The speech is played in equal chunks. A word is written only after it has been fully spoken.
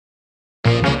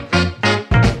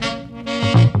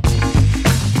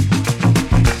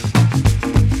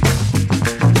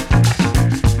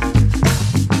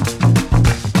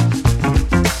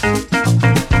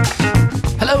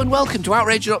welcome to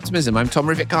Outrageous Optimism. I'm Tom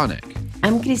Rivett-Garnick.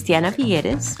 I'm Cristiana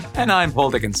Figueres. And I'm Paul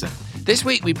Dickinson. This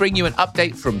week we bring you an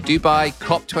update from Dubai,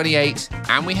 COP28,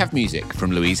 and we have music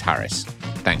from Louise Harris.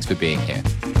 Thanks for being here.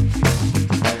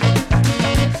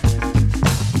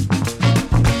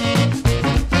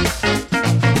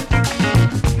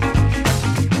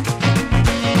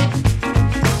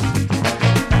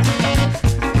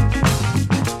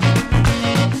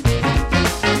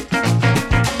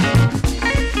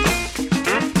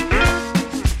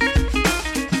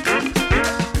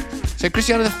 So,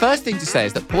 Cristiano, the first thing to say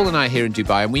is that Paul and I are here in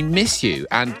Dubai and we miss you.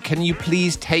 And can you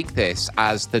please take this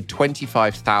as the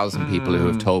 25,000 people who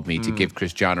have told me to give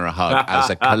Cristiano a hug as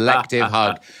a collective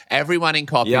hug? Everyone in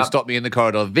COP who stopped me in the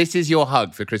corridor, this is your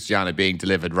hug for Cristiano being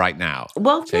delivered right now.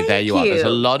 Well, so there you are. There's a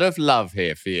lot of love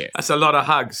here for you. That's a lot of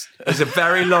hugs. It's a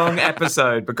very long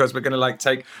episode because we're going to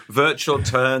take virtual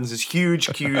turns. There's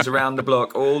huge queues around the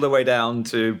block all the way down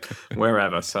to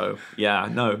wherever. So, yeah,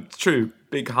 no, it's true.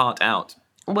 Big heart out.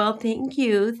 Well, thank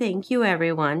you. Thank you,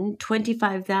 everyone.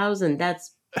 25,000.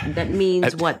 That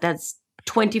means what? That's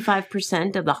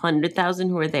 25% of the 100,000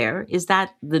 who are there. Is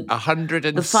that the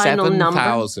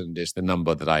 107,000 is the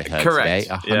number that I heard Correct.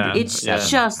 today. Yeah. It's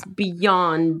just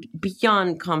beyond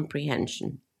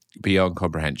comprehension. Beyond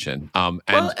comprehension.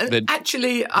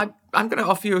 Actually, I'm going to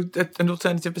offer you an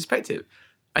alternative perspective.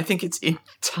 I think it's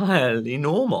entirely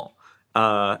normal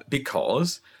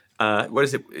because... what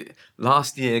is it?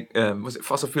 Last year, was it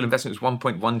fossil fuel investment was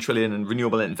 1.1 trillion and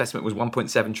renewable investment was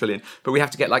 1.7 trillion. But we have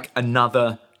to get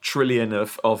another trillion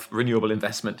of renewable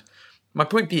investment. My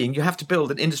point being, you have to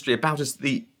build an industry about as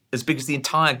big as the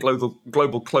entire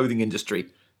global clothing industry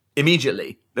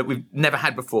immediately that we've never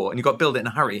had before. And you've got to build it in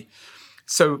a hurry.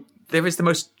 So there is the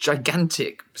most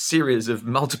gigantic series of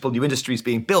multiple new industries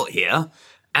being built here.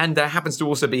 And there happens to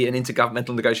also be an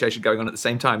intergovernmental negotiation going on at the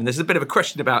same time. And there's a bit of a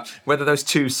question about whether those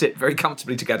two sit very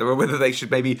comfortably together or whether they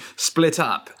should maybe split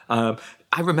up. I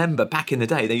remember back in the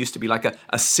day, there used to be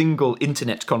a single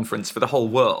internet conference for the whole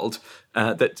world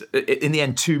that in the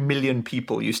end, 2 million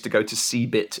people used to go to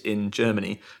CeBIT in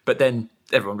Germany. But then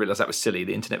everyone realized that was silly.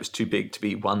 The internet was too big to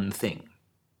be one thing.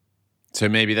 So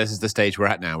maybe this is the stage we're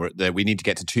at now. We need to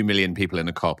get to 2 million people in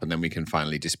a COP and then we can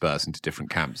finally disperse into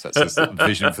different camps. That's the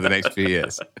vision for the next few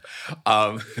years.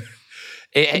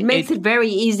 It makes it very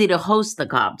easy to host the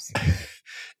COPs.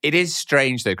 It is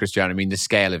strange, though, Cristiano. I mean, the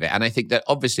scale of it. And I think that,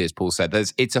 obviously, as Paul said,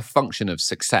 it's a function of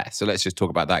success. So let's just talk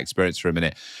about that experience for a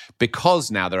minute. Because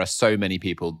now there are so many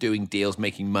people doing deals,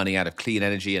 making money out of clean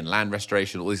energy and land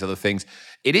restoration, all these other things,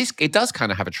 it does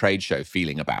kind of have a trade show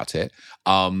feeling about it,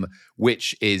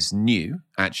 which is new,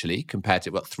 actually, compared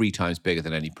to, 3 times bigger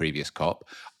than any previous COP.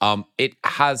 It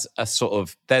has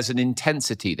there's an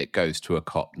intensity that goes to a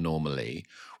COP normally,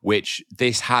 which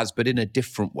this has, but in a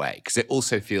different way, because it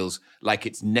also feels like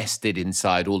it's nested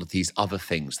inside all of these other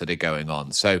things that are going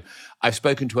on. So I've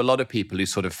spoken to a lot of people who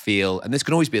sort of feel, and this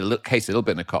can always be a little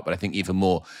bit in a COP, but I think even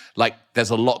more, like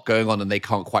there's a lot going on and they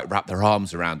can't quite wrap their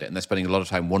arms around it. And they're spending a lot of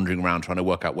time wandering around trying to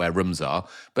work out where rooms are.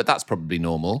 But that's probably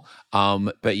normal.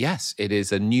 But yes, it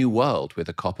is a new world with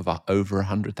a COP of over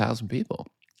 100,000 people.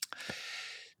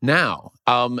 Now,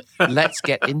 let's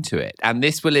get into it. And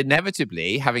this will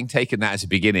inevitably, having taken that as a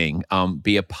beginning,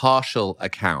 be a partial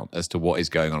account as to what is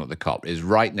going on at the COP. It is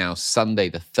right now Sunday,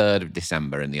 the 3rd of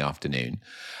December in the afternoon.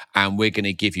 And we're going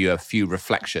to give you a few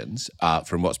reflections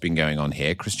from what's been going on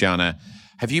here. Cristiana,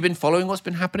 have you been following what's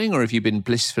been happening or have you been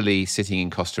blissfully sitting in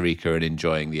Costa Rica and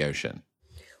enjoying the ocean?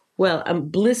 Well, I'm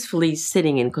blissfully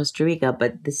sitting in Costa Rica,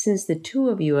 but since the two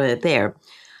of you are there,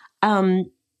 am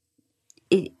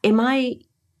I...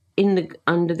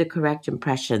 under the correct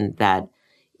impression that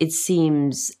it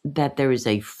seems that there is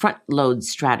a front load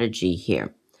strategy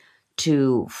here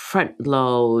to front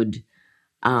load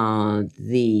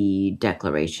the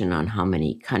declaration on how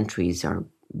many countries are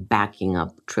backing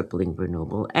up tripling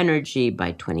renewable energy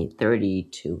by 2030,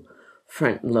 to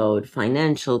front load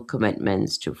financial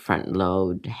commitments, to front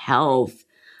load health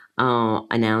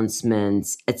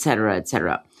announcements, et cetera, et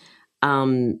cetera.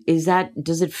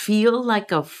 Does it feel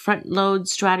like a front load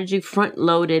strategy, front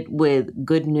loaded with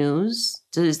good news?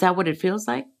 Is that what it feels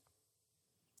like?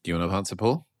 Do you want to answer,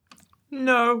 Paul?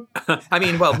 No. I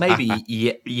mean, well, maybe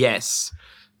yes.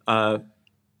 I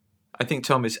think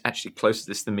Tom is actually closer to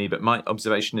this than me, but my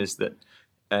observation is that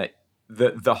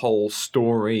the whole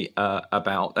story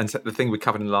about, and the thing we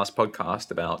covered in the last podcast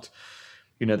about,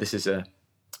 this is an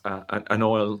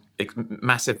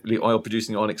massively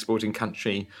oil-producing, oil-exporting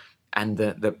country, and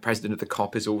the president of the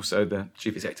COP is also the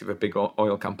chief executive of a big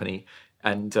oil company,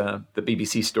 and the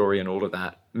BBC story and all of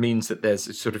that means that there's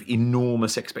a sort of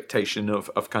enormous expectation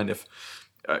of kind of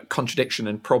contradiction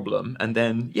and problem, and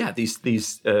then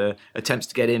these attempts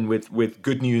to get in with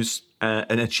good news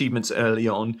and achievements early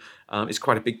on is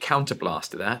quite a big counterblast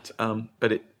to that.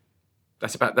 But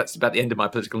that's about the end of my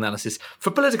political analysis. For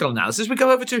political analysis, we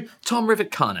go over to Tom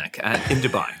Rivett-Carnac in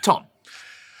Dubai. Tom.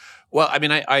 Well, I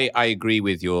mean, I agree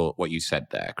with what you said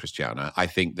there, Christiana. I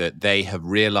think that they have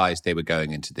realized they were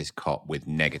going into this COP with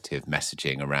negative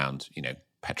messaging around,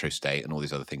 petrostate and all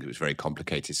these other things. It was very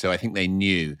complicated. So I think they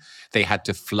knew they had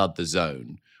to flood the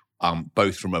zone,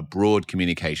 both from a broad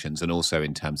communications and also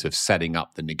in terms of setting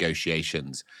up the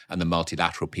negotiations and the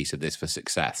multilateral piece of this for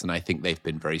success. And I think they've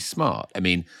been very smart. I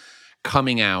mean,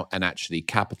 coming out and actually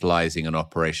capitalizing and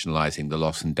operationalizing the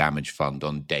loss and damage fund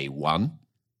on day one,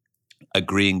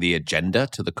 agreeing the agenda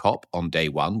to the COP on day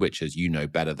one, which, as you know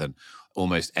better than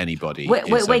almost anybody.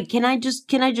 Wait. Can I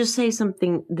just say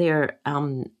something there,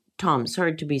 Tom?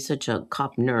 Sorry to be such a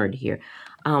COP nerd here,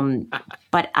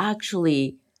 but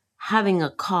actually having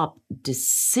a COP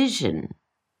decision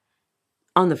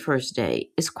on the first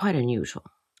day is quite unusual.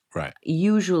 Right.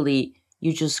 Usually,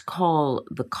 you just call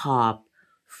the COP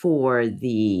for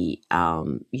the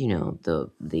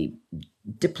the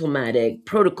diplomatic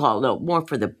protocol, no, more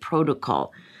for the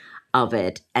protocol of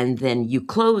it, and then you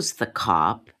close the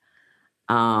COP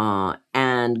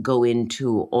and go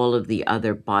into all of the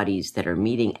other bodies that are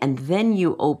meeting, and then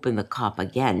you open the COP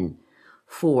again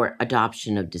for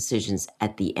adoption of decisions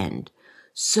at the end.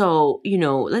 So,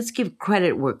 let's give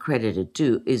credit where credit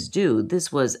is due.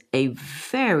 This was a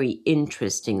very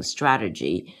interesting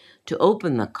strategy to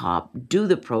open the COP, do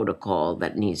the protocol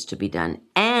that needs to be done,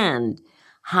 and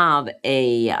have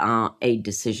a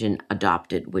decision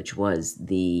adopted, which was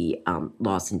the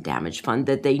loss and damage fund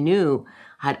that they knew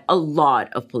had a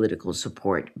lot of political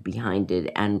support behind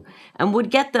it and would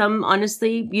get them,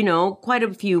 honestly, quite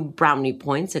a few brownie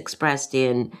points expressed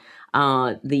in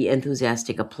the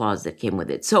enthusiastic applause that came with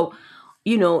it. So,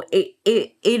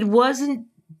 it wasn't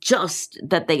just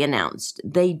that they announced.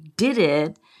 They did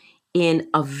it in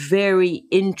a very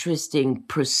interesting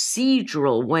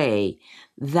procedural way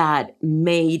that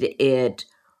made it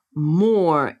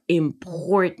more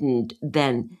important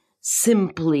than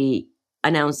simply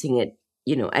announcing it,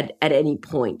 at any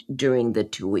point during the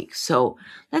 2 weeks. So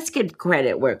let's give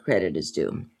credit where credit is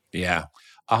due. Yeah,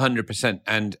 100%.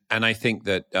 And I think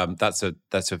that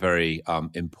that's a very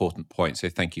important point. So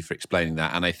thank you for explaining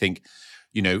that. And I think,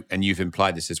 and you've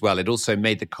implied this as well, it also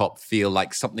made the COP feel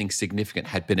like something significant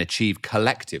had been achieved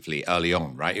collectively early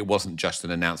on, right? It wasn't just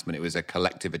an announcement. It was a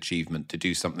collective achievement to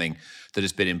do something that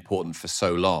has been important for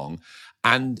so long.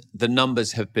 And the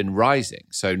numbers have been rising.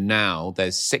 So now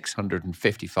there's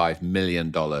 $655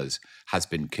 million has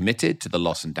been committed to the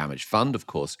loss and damage fund. Of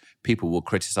course, people will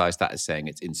criticize that as saying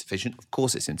it's insufficient. Of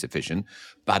course it's insufficient,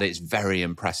 but it's very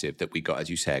impressive that we got, as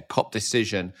you said, COP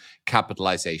decision,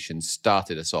 capitalization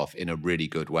started us off in a really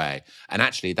good way. And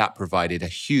actually that provided a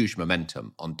huge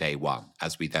momentum on day one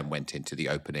as we then went into the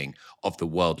opening of the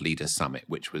World Leaders Summit,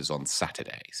 which was on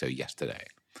Saturday, so yesterday.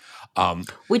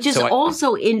 Which is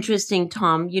also interesting,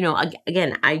 Tom.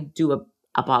 Again, I do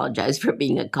apologize for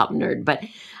being a COP nerd, but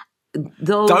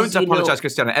those... Don't apologize,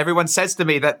 Christiana. Everyone says to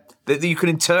me that you can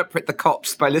interpret the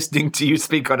COPs by listening to you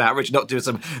speak on average, not do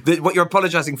some... What you're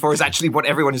apologizing for is actually what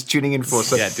everyone is tuning in for.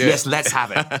 So yes, let's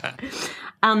have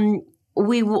it.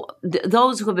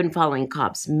 Those who have been following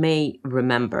COPs may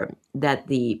remember that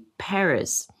the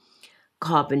Paris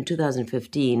COP in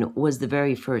 2015 was the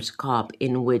very first COP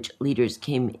in which leaders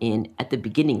came in at the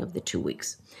beginning of the 2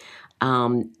 weeks.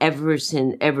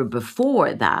 Ever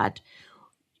before that,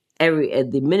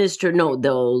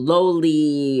 the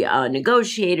lowly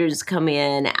negotiators come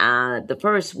in the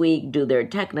first week, do their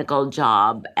technical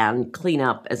job and clean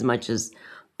up as much as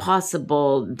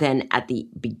possible. Then at the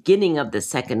beginning of the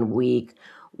second week,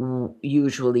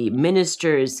 usually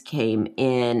ministers came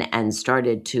in and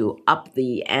started to up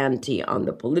the ante on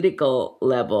the political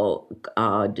level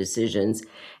decisions.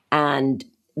 And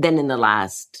then in the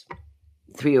last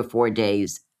 3 or 4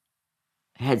 days,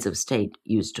 heads of state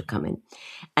used to come in.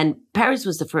 And Paris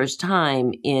was the first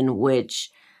time in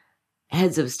which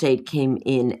heads of state came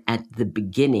in at the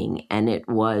beginning. And it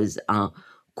was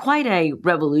quite a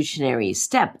revolutionary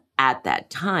step at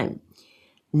that time.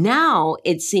 Now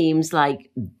it seems like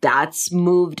that's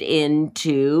moved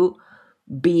into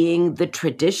being the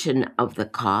tradition of the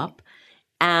COP,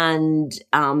 and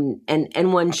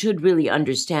one should really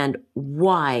understand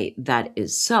why that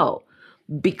is so,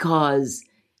 because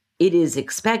it is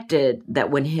expected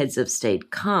that when heads of state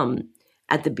come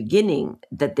at the beginning,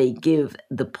 that they give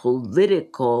the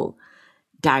political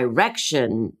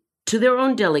direction to their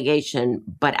own delegation,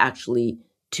 but actually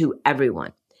to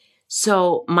everyone.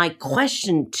 So my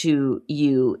question to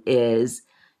you is,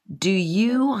 do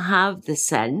you have the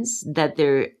sense that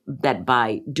that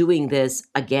by doing this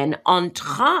again on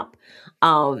top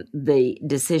of the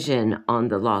decision on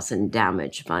the loss and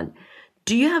damage fund,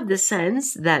 do you have the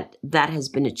sense that that has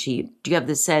been achieved? Do you have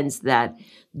the sense that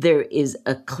there is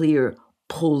a clear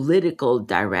political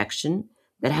direction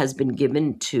that has been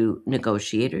given to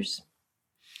negotiators?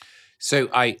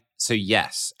 So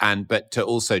yes, but to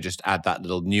also just add that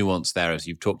little nuance there, as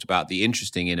you've talked about, the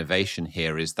interesting innovation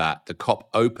here is that the COP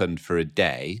opened for a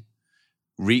day,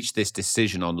 reached this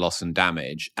decision on loss and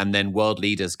damage, and then world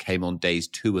leaders came on days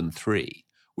 2 and 3,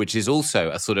 which is also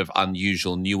a sort of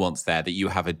unusual nuance there, that you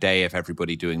have a day of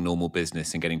everybody doing normal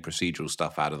business and getting procedural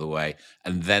stuff out of the way,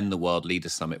 and then the World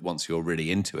Leaders Summit once you're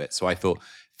really into it. So I thought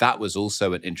that was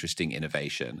also an interesting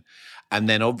innovation. And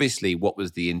then obviously what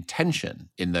was the intention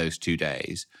in those 2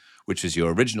 days, which was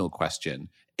your original question,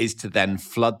 is to then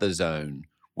flood the zone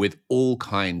with all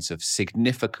kinds of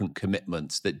significant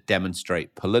commitments that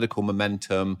demonstrate political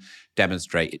momentum,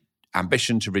 demonstrate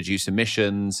ambition to reduce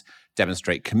emissions,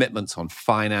 demonstrate commitments on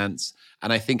finance.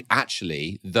 And I think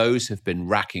actually those have been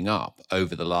racking up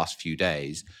over the last few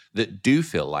days that do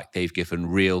feel like they've given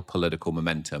real political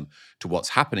momentum to what's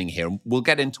happening here. And we'll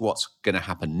get into what's going to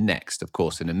happen next, of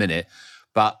course, in a minute.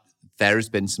 But there has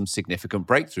been some significant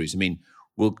breakthroughs. I mean,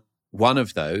 one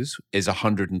of those is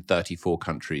 134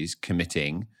 countries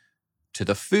committing to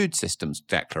the Food Systems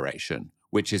Declaration,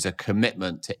 which is a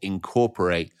commitment to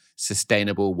incorporate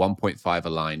sustainable 1.5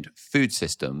 aligned food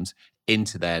systems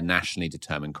into their nationally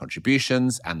determined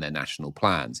contributions and their national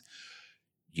plans.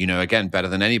 You know, again, better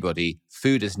than anybody,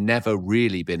 food has never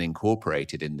really been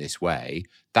incorporated in this way.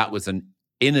 That was an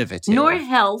innovative... Nor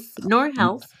health.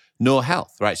 Nor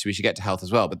health, right? So we should get to health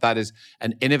as well. But that is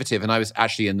an innovative, and I was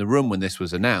actually in the room when this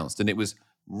was announced, and it was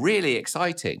really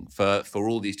exciting for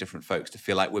all these different folks to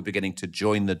feel like we're beginning to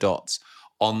join the dots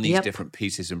on these different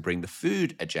pieces and bring the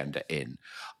food agenda in.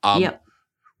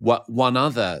 One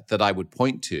other that I would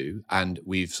point to, and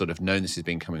we've sort of known this has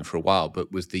been coming for a while,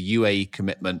 but was the UAE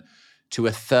commitment to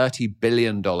a $30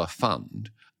 billion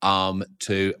fund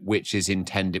which is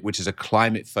a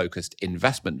climate-focused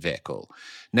investment vehicle.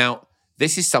 Now,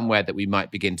 this is somewhere that we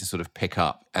might begin to sort of pick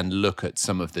up and look at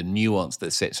some of the nuance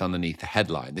that sits underneath the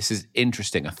headline. This is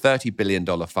interesting. A $30 billion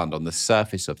fund on the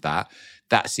surface of that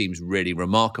seems really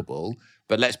remarkable.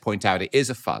 But let's point out it is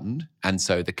a fund, and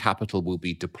so the capital will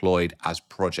be deployed as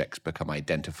projects become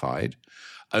identified.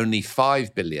 Only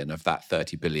 $5 billion of that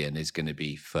 $30 billion is going to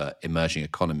be for emerging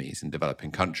economies and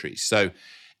developing countries. So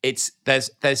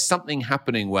there's something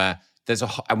happening where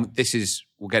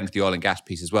we'll get into the oil and gas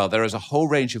piece as well. There is a whole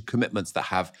range of commitments that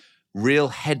have real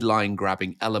headline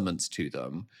grabbing elements to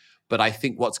them. But I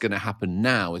think what's going to happen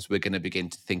now is we're going to begin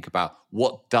to think about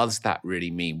what does that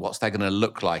really mean? What's that going to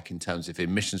look like in terms of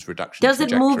emissions reduction trajectory?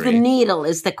 Does it move the needle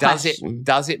is the question.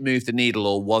 Does it move the needle,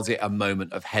 or was it a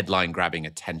moment of headline grabbing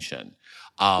attention?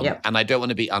 And I don't want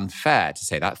to be unfair to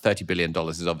say that $30 billion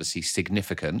is obviously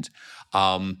significant.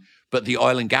 But the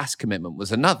oil and gas commitment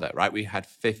was another, right? We had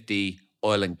 50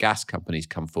 oil and gas companies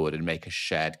come forward and make a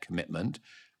shared commitment.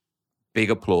 Big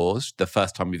applause. The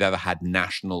first time we've ever had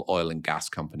national oil and gas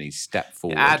companies step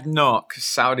forward. ADNOC,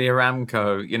 Saudi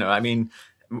Aramco,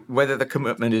 whether the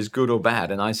commitment is good or bad,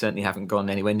 and I certainly haven't gone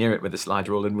anywhere near it with a slide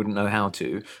rule and wouldn't know how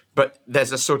to, but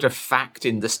there's a sort of fact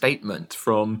in the statement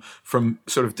from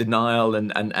sort of denial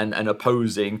and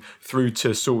opposing through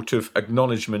to sort of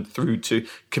acknowledgement through to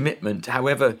commitment.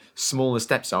 However small the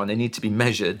steps are, and they need to be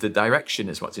measured, the direction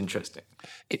is what's interesting.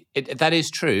 That is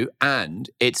true, and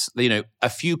it's a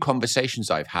few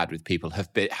conversations I've had with people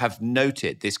have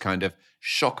noted this kind of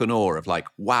shock and awe of like,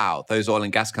 wow, those oil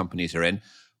and gas companies are in.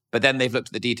 But then they've looked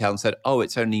at the detail and said, oh,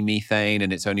 it's only methane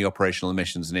and it's only operational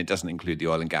emissions and it doesn't include the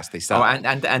oil and gas they sell. Oh,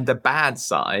 and the bad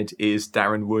side is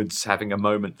Darren Woods having a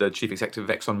moment, the chief executive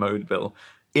of ExxonMobil,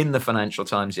 in the Financial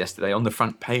Times yesterday, on the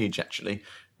front page actually,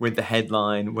 with the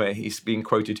headline where he's being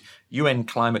quoted, UN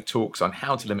climate talks on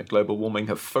how to limit global warming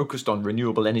have focused on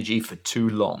renewable energy for too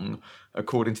long,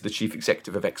 according to the chief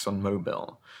executive of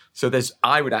ExxonMobil. So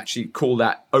I would actually call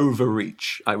that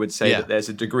overreach. I would say that there's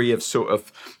a degree of sort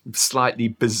of slightly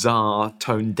bizarre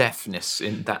tone deafness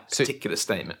in that particular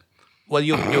statement. Well,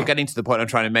 you're getting to the point I'm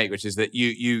trying to make, which is that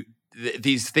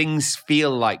these things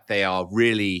feel like they are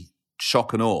really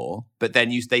shock and awe, but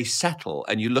then they settle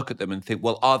and you look at them and think,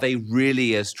 well, are they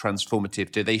really as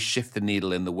transformative? Do they shift the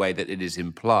needle in the way that it is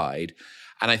implied?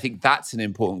 And I think that's an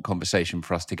important conversation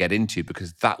for us to get into,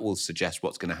 because that will suggest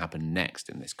what's going to happen next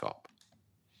in this COP.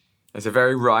 There's a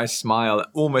very wry smile,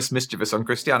 almost mischievous, on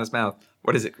Christiana's mouth.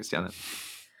 What is it, Christiana?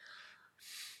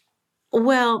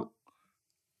 Well,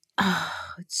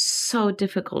 it's so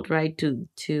difficult, right, to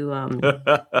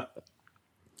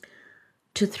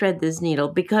thread this needle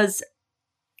because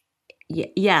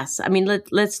yes, I mean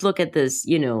let's look at this,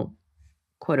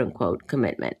 quote unquote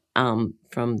commitment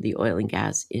from the oil and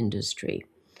gas industry.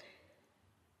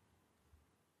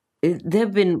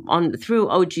 They've been on through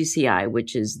OGCI,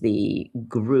 which is the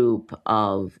group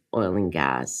of oil and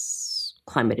gas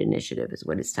climate initiative is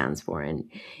what it stands for.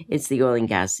 And it's the oil and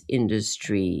gas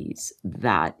industries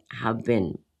that have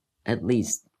been at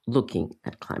least looking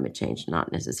at climate change,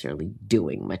 not necessarily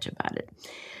doing much about it.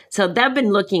 So they've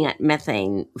been looking at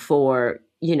methane for,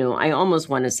 I almost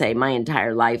want to say my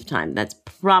entire lifetime. That's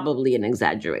probably an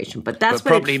exaggeration, but that's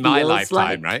what probably it my feels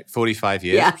lifetime, like. right? 45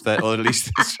 years, Yeah. or at least.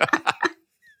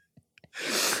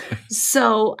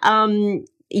 So, they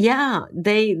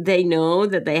know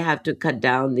that they have to cut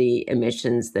down the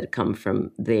emissions that come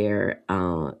from their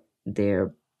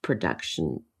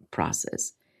production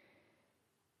process.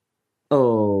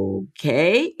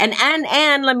 Okay,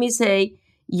 and let me say,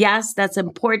 yes, that's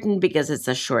important because it's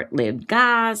a short-lived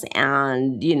gas,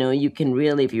 and you can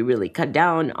really, if you really cut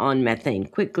down on methane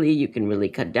quickly, you can really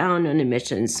cut down on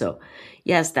emissions. So,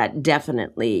 yes, that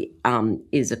definitely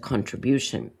is a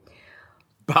contribution.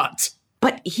 But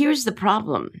here's the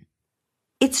problem.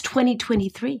 It's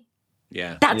 2023.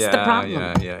 Yeah. That's the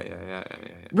problem. Yeah.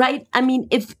 Right? I mean,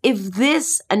 if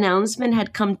this announcement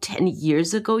had come 10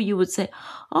 years ago, you would say,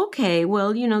 okay,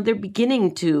 well, they're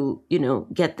beginning to,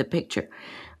 get the picture.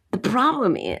 The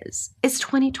problem is, it's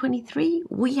 2023.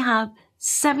 We have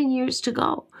 7 years to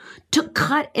go to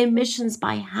cut emissions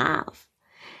by half.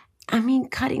 I mean,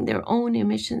 cutting their own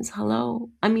emissions, hello?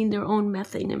 I mean, their own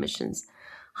methane emissions.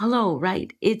 Hello,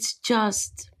 right? It's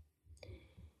just,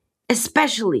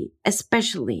 especially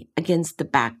against the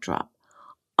backdrop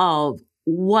of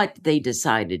what they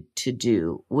decided to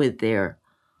do with their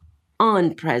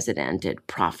unprecedented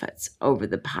profits over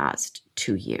the past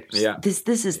 2 years. Yeah.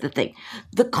 This is the thing.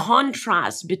 The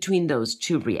contrast between those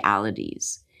two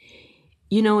realities,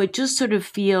 it just sort of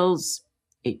feels,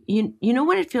 you know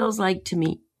what it feels like to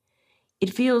me?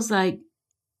 It feels like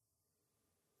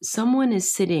someone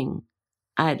is sitting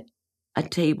at a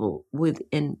table with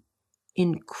an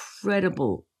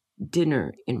incredible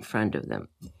dinner in front of them.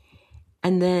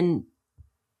 And then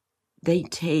they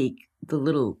take the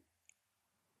little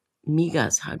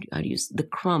migas, how do you the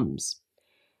crumbs,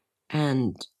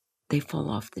 and they fall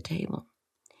off the table.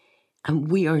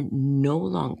 And we are no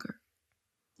longer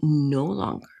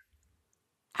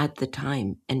at the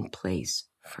time and place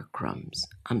for crumbs.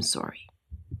 I'm sorry.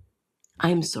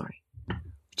 We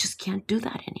just can't do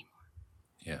that anymore.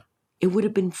 Yeah. It would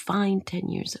have been fine 10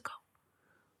 years ago.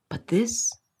 But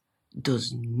this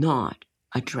does not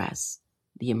address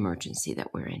the emergency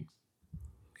that we're in.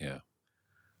 Yeah.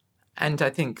 And I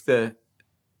think the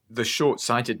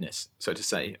short-sightedness, so to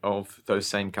say, of those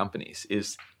same companies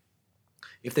is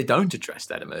if they don't address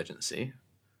that emergency,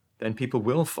 then people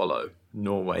will follow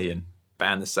Norway and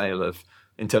ban the sale of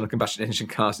internal combustion engine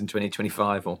cars in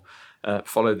 2025, or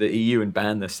follow the EU and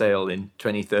ban the sale in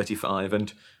 2035.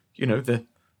 And,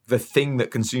 the thing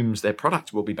that consumes their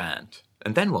product will be banned.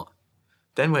 And then what?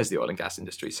 Then where's the oil and gas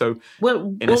industry? So,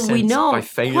 in a sense, we know by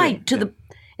failing, quite to the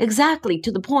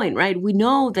point, right? We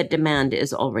know that demand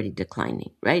is already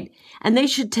declining, right? And they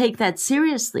should take that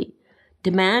seriously.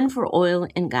 Demand for oil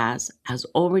and gas has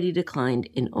already declined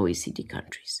in OECD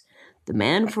countries.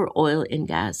 Demand for oil and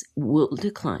gas will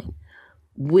decline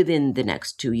within the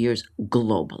next 2 years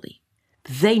globally.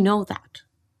 They know that.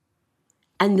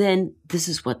 And then this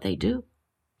is what they do.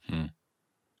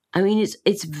 I mean,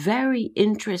 it's very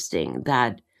interesting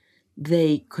that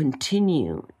they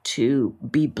continue to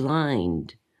be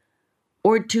blind,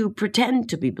 or to pretend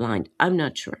to be blind, I'm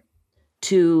not sure,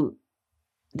 to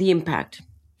the impact.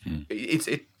 I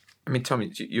mean,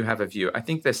 Tommy, you have a view. I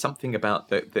think there's something about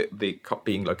the COP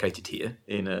being located here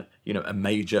in a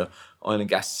major oil and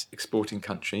gas exporting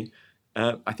country.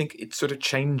 I think it sort of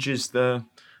changes the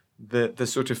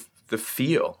sort of the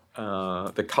feel,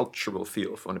 the cultural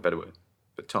feel, for want of a better word.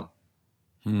 But Tom.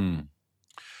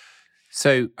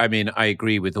 So, I mean, I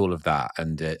agree with all of that,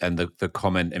 and the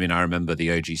comment. I mean, I remember the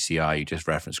OGCI you just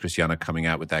referenced, Christiana, coming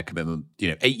out with their commitment,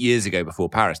 8 years ago before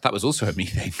Paris. That was also a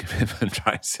methane commitment,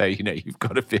 right? So, you've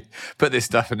got to put this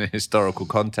stuff in a historical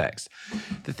context.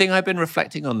 The thing I've been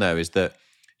reflecting on, though, is that,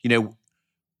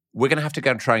 we're going to have to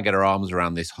try and get our arms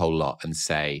around this whole lot and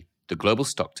say, the global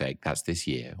stocktake, that's this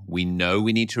year. We know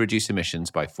we need to reduce emissions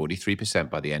by 43%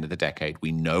 by the end of the decade.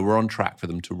 We know we're on track for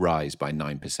them to rise by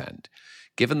 9%.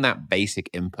 Given that basic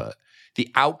input,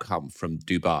 the outcome from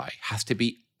Dubai has to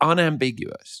be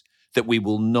unambiguous that we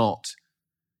will not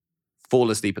fall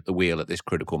asleep at the wheel at this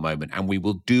critical moment, and we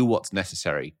will do what's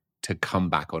necessary to come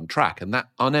back on track. And that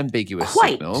unambiguous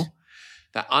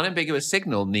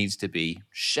signal needs to be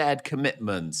shared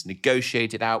commitments,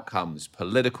 negotiated outcomes,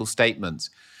 political statements.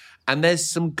 And there's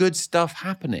some good stuff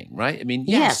happening, right? I mean,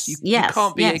 you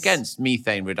can't be against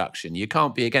methane reduction. You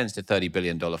can't be against a $30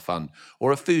 billion fund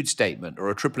or a food statement or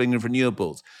a tripling of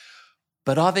renewables.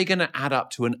 But are they going to add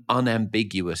up to an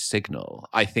unambiguous signal?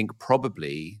 I think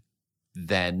probably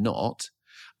they're not,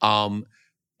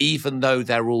 even though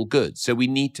they're all good. So we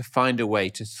need to find a way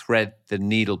to thread the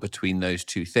needle between those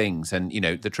two things. And,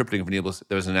 the tripling of renewables,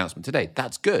 there was an announcement today.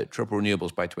 That's good. Triple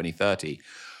renewables by 2030.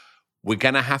 We're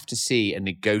going to have to see a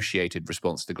negotiated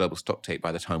response to the global stocktake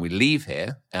by the time we leave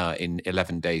here in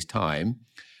 11 days' time.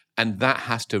 And that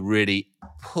has to really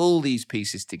pull these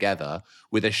pieces together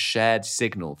with a shared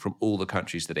signal from all the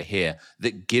countries that are here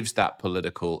that gives that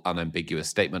political unambiguous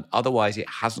statement. Otherwise, it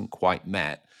hasn't quite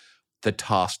met the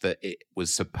task that it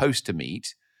was supposed to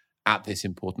meet at this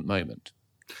important moment.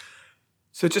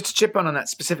 So just to chip on that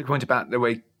specific point about the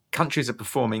way countries are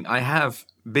performing, I have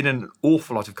been in an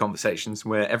awful lot of conversations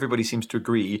where everybody seems to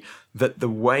agree that the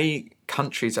way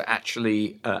countries are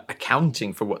actually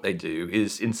accounting for what they do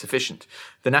is insufficient.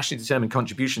 The nationally determined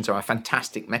contributions are a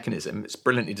fantastic mechanism. It's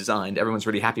brilliantly designed. Everyone's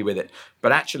really happy with it.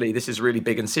 But actually, this is really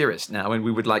big and serious now, and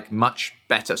we would like much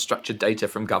better structured data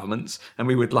from governments, and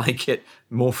we would like it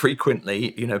more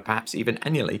frequently, perhaps even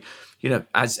annually.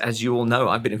 As you all know,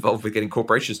 I've been involved with getting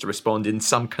corporations to respond in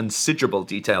some considerable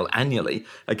detail annually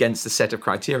against a set of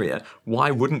criteria.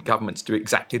 Why wouldn't governments do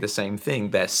exactly the same thing?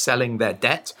 They're selling their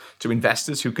debt to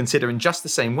investors who consider in just the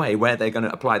same way where they're going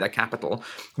to apply their capital.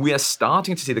 We are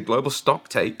starting to see the global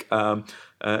stocktake.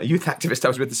 A youth activist I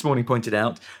was with this morning pointed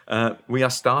out, we are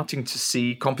starting to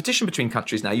see competition between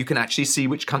countries now. You can actually see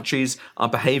which countries are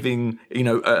behaving, in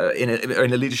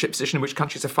a leadership position and which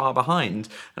countries are far behind.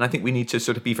 And I think we need to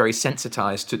sort of be very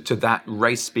sensitized to that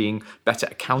race being better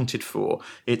accounted for.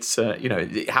 It's,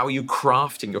 how are you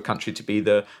crafting your country to be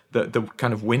the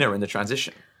kind of winner in the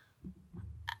transition?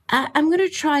 I'm going to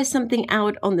try something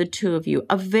out on the two of you,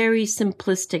 a very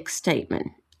simplistic statement.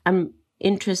 I'm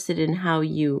interested in how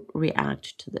you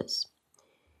react to this.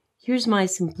 Here's my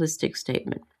simplistic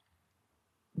statement.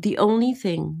 The only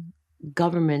thing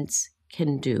governments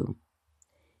can do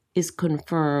is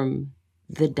confirm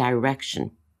the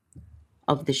direction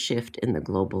of the shift in the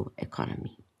global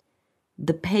economy.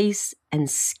 The pace and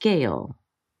scale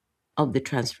of the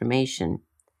transformation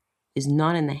is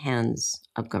not in the hands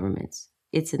of governments.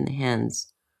 It's in the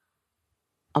hands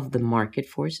of the market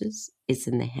forces. It's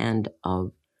in the hand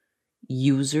of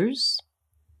users,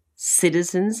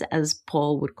 citizens, as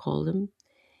Paul would call them.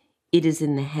 It is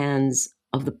in the hands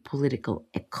of the political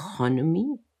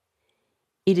economy.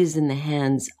 It is in the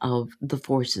hands of the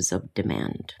forces of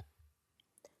demand,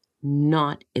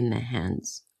 not in the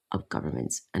hands of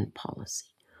governments and policy.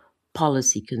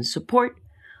 Policy can support,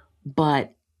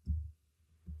 but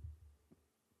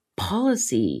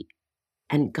policy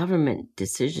and government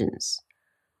decisions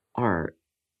are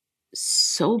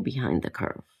so behind the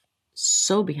curve.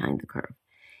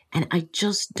 And I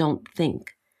just don't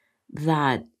think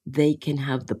that they can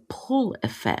have the pull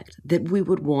effect that we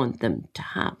would want them to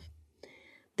have.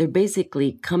 They're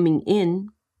basically coming in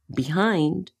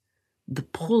behind the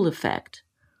pull effect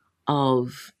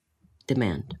of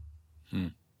demand. Yeah.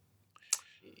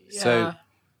 So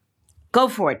go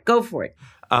for it.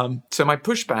 So my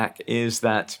pushback is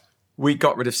that we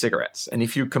got rid of cigarettes. And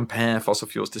if you compare fossil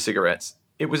fuels to cigarettes,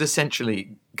 it was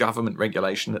essentially government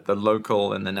regulation at the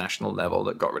local and the national level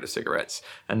that got rid of cigarettes.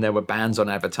 And there were bans on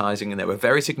advertising, and there were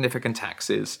very significant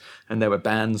taxes, and there were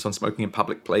bans on smoking in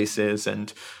public places,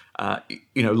 and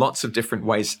lots of different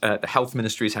ways. The health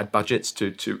ministries had budgets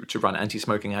to run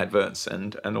anti-smoking adverts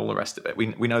and all the rest of it.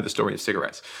 We know the story of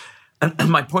cigarettes. And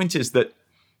my point is that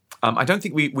I don't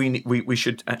think we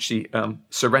should actually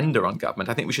surrender on government.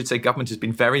 I think we should say government has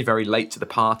been very, very late to the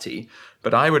party.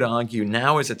 But I would argue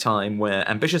now is a time where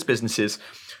ambitious businesses,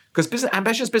 because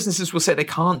ambitious businesses will say they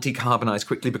can't decarbonize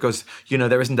quickly because,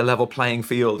 there isn't a level playing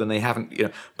field and they haven't,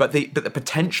 but the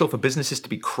potential for businesses to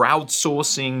be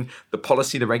crowdsourcing the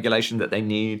policy, the regulation that they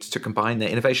need to combine their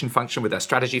innovation function with their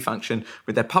strategy function,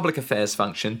 with their public affairs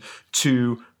function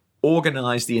to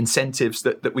organize the incentives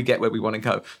that we get where we want to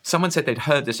go. Someone said they'd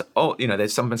heard this.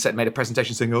 Someone made a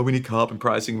presentation saying, we need carbon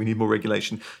pricing, we need more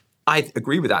regulation. I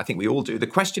agree with that. I think we all do. The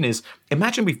question is,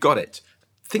 imagine we've got it.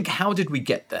 Think, how did we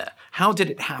get there? How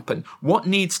did it happen? What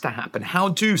needs to happen? How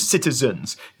do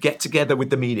citizens get together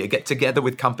with the media, get together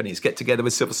with companies, get together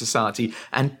with civil society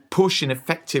and push in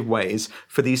effective ways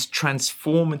for these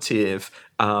transformative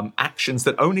actions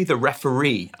that only the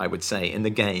referee, I would say, in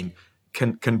the game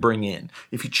can bring in.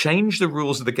 If you change the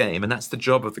rules of the game, and that's the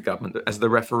job of the government as the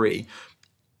referee,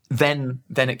 then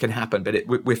it can happen. But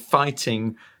we're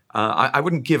fighting. I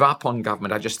wouldn't give up on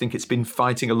government. I just think it's been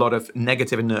fighting a lot of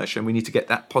negative inertia, and we need to get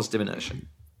that positive inertia.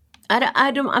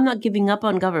 I'm not giving up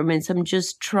on governments. I'm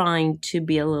just trying to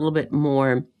be a little bit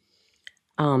more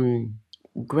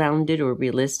grounded or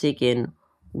realistic in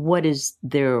what is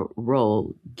their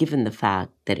role, given the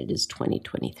fact that it is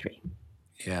 2023.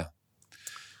 Yeah.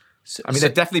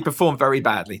 They've definitely performed very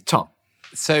badly. Tom?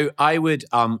 So I would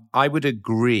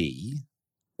agree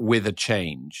with a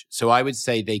change. So I would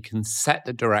say they can set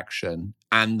the direction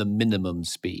and the minimum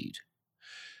speed.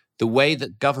 The way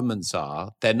that governments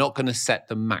are, they're not going to set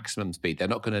the maximum speed. They're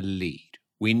not going to lead.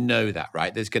 We know that,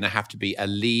 right? There's going to have to be a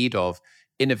lead of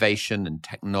innovation and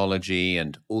technology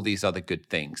and all these other good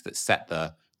things that set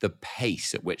the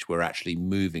pace at which we're actually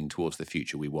moving towards the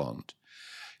future we want.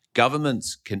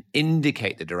 Governments can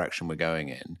indicate the direction we're going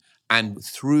in, and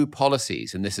through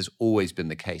policies, and this has always been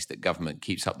the case that government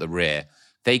keeps up the rear,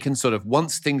 they can sort of,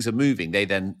 once things are moving, they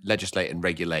then legislate and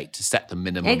regulate to set the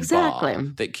minimum bar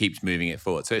that keeps moving it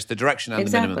forward. So it's the direction and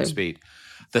the minimum speed.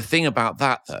 The thing about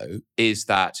that, though, is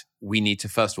that we need to,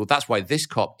 first of all, that's why this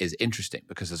COP is interesting,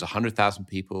 because there's 100,000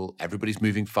 people, everybody's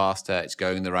moving faster, it's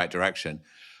going in the right direction.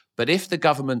 But if the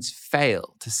governments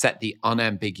fail to set the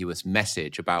unambiguous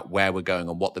message about where we're going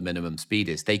and what the minimum speed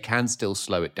is, they can still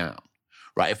slow it down,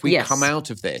 right? If we come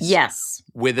out of this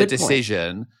with a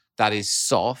decision that is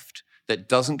soft, that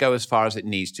doesn't go as far as it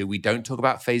needs to, we don't talk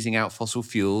about phasing out fossil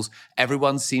fuels,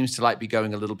 everyone seems to be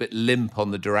going a little bit limp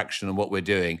on the direction and what we're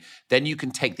doing, then you can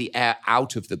take the air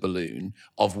out of the balloon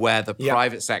of where the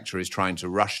private sector is trying to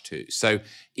rush to. So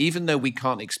even though we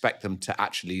can't expect them to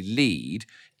actually lead,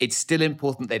 it's still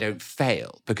important they don't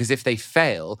fail, because if they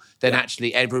fail, then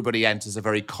actually everybody enters a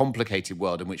very complicated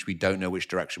world in which we don't know which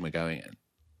direction we're going in.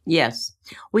 Yes.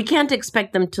 We can't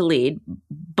expect them to lead,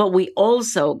 but we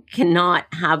also cannot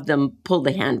have them pull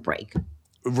the handbrake.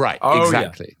 Right,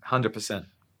 exactly. Yeah. 100%.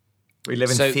 We live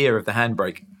in fear of the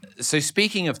handbrake. So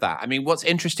speaking of that, what's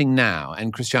interesting now,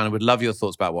 and Christiana, I would love your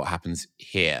thoughts about what happens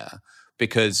here,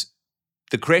 because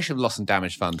the Creation of Loss and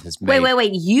Damage Fund has made...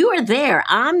 Wait. You are there.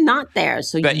 I'm not there.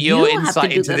 So but your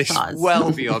insight into this is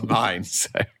well beyond mine,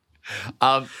 so...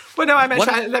 Well, no,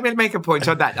 let me make a point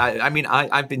on that.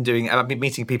 I've been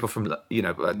meeting people from,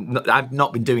 I've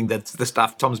not been doing the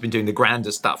stuff. Tom's been doing the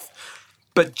grander stuff.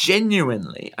 But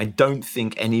genuinely, I don't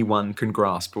think anyone can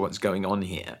grasp what's going on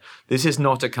here. This is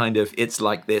not a kind of, it's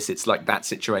like this, it's like that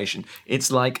situation.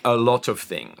 It's like a lot of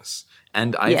things.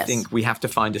 And I think we have to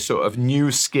find a sort of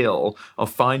new skill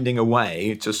of finding a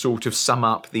way to sort of sum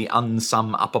up the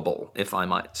unsum-upable, if I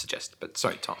might suggest. But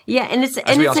sorry, Tom. Yeah, and it's a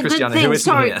good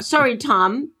thing. Sorry,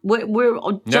 Tom. We're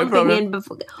jumping in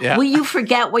before. Yeah. Will you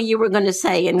forget what you were going to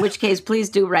say? In which case, please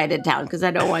do write it down, because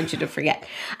I don't want you to forget.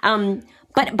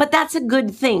 But that's a good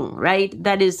thing, right?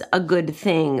 That is a good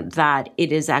thing, that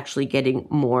it is actually getting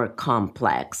more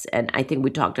complex. And I think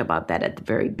we talked about that at the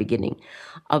very beginning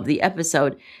of the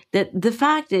episode, that the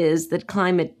fact is that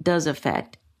climate does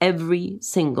affect every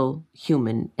single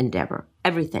human endeavor.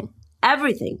 Everything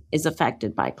is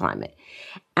affected by climate.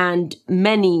 And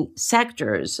many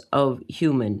sectors of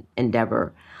human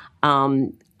endeavor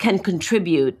can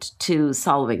contribute to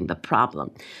solving the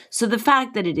problem. So the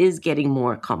fact that it is getting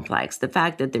more complex, the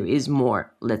fact that there is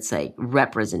more, let's say,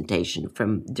 representation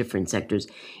from different sectors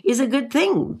is a good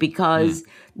thing, because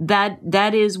that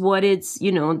is what it's,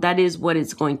 that is what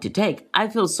it's going to take. I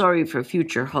feel sorry for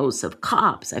future hosts of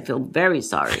COPs. I feel very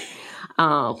sorry.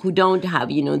 Who don't have,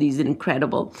 these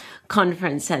incredible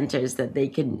conference centers that they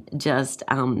can just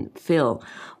fill.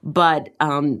 But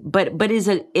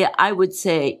I would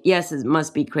say, yes, it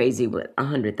must be crazy with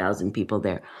 100,000 people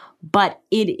there, but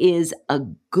it is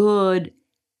good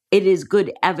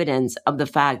evidence of the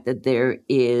fact that there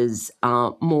is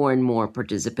more and more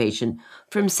participation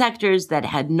from sectors that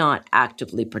had not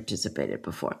actively participated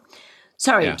before.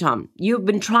 Sorry, Tom, you've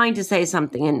been trying to say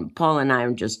something, and Paul and I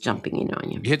are just jumping in on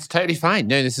you. It's totally fine.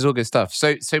 No, this is all good stuff.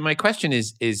 So my question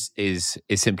is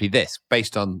simply this,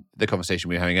 based on the conversation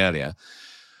we were having earlier.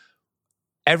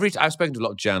 I've spoken to a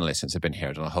lot of journalists since I've been here,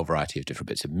 on a whole variety of different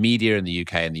bits of media in the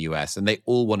UK and the US, and they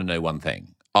all want to know one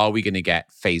thing: are we going to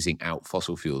get phasing out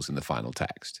fossil fuels in the final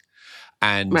text?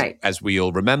 And as we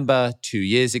all remember, 2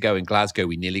 years ago in Glasgow,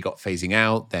 we nearly got phasing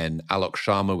out. Then Alok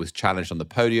Sharma was challenged on the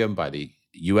podium by the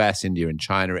US, India, and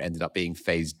China. It ended up being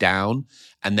phased down,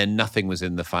 and then nothing was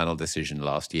in the final decision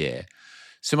last year.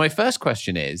 So my first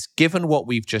question is, given what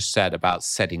we've just said about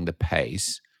setting the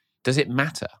pace, does it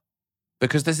matter?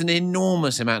 Because there's an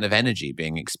enormous amount of energy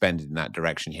being expended in that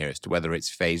direction here as to whether it's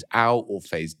phase out or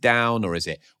phase down, or is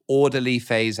it orderly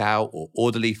phase out or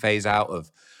orderly phase out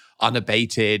of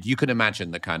unabated. You can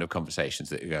imagine the kind of conversations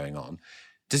that are going on.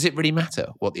 Does it really matter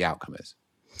what the outcome is?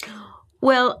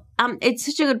 Well, it's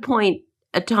such a good point,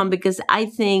 Tom, because I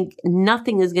think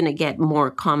nothing is going to get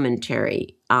more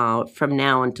commentary from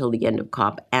now until the end of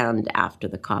COP and after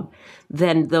the COP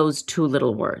than those two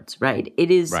little words, right? It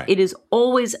is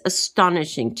always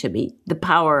astonishing to me, the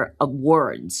power of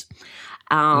words.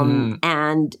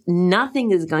 And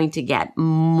nothing is going to get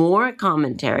more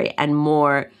commentary and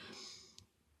more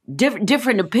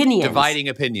different opinions. Dividing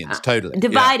opinions, totally.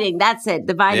 That's it.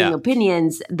 Dividing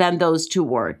opinions than those two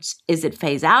words. Is it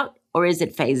phase out or is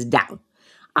it phase down?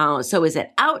 So is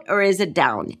it out or is it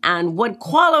down? And what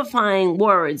qualifying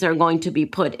words are going to be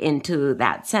put into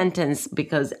that sentence?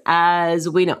 Because as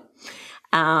we know,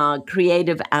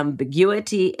 creative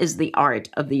ambiguity is the art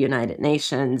of the United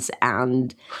Nations,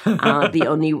 and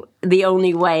the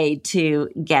only way to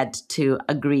get to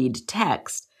agreed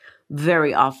text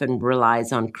very often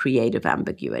relies on creative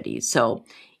ambiguity. So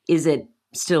is it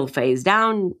still phase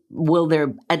down? Will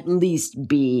there at least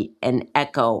be an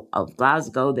echo of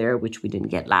Glasgow there, which we didn't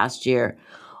get last year?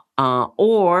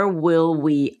 Or will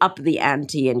we up the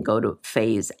ante and go to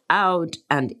phase out?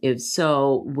 And if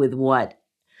so, with what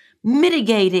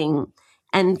mitigating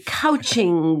and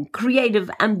couching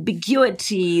creative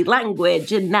ambiguity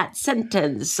language in that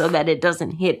sentence so that it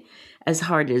doesn't hit as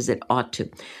hard as it ought to.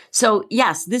 So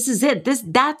yes, this is it.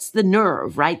 That's the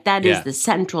nerve, right? That is the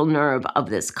central nerve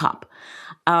of this COP.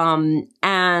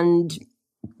 And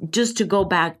just to go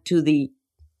back to the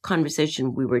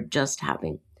conversation we were just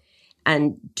having,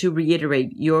 and to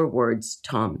reiterate your words,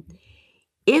 Tom,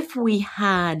 if we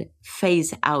had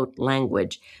phase out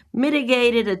language,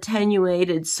 mitigated,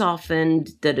 attenuated,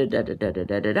 softened, but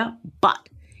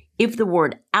if the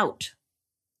word out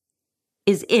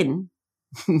is in,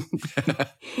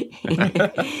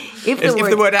 if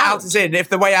the word out is in, if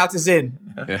the way out is in.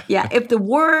 If the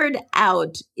word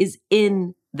out is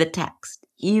in the text,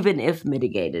 even if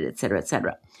mitigated, et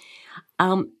cetera,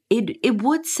 it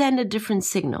would send a different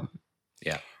signal.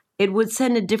 Yeah. It would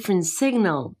send a different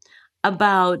signal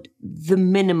about the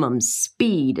minimum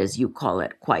speed, as you call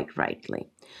it, quite rightly.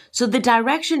 So the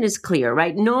direction is clear,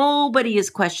 right? Nobody is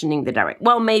questioning the direction.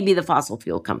 Well, maybe the fossil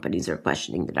fuel companies are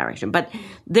questioning the direction, but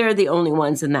they're the only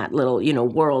ones in that little,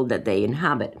 world that they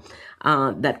inhabit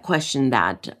that question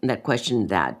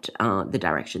the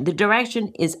direction. The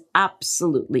direction is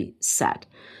absolutely set.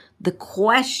 The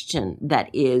question that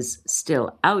is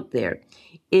still out there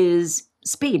is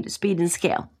speed and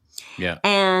scale. Yeah.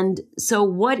 And so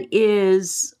what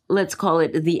is, let's call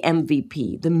it the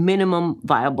MVP, the minimum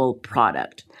viable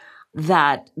product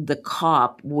that the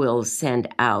COP will send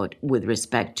out with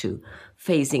respect to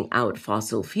phasing out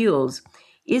fossil fuels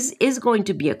is going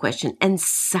to be a question. And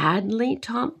sadly,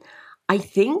 Tom, I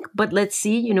think, but let's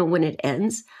see, when it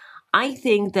ends, I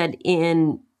think that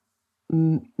in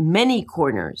many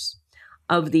corners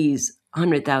of these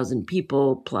 100,000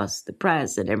 people plus the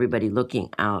press and everybody looking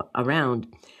out around,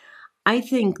 I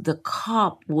think the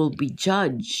COP will be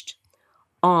judged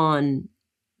on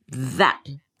that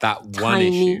one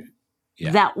tiny, issue.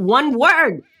 Yeah. That one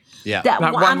word. Yeah. That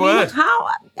one word.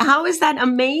 How is that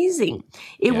amazing?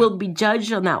 It Yeah. will be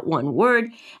judged on that one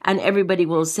word, and everybody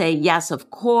will say, yes,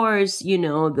 of course,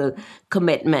 the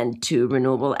commitment to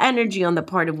renewable energy on the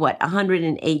part of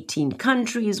 118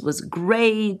 countries was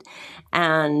great,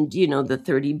 and, the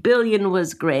 30 billion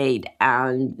was great,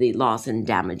 and the loss and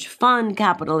damage fund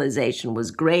capitalization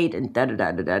was great, and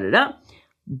da-da-da-da-da-da-da.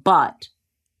 But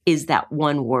is that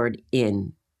one word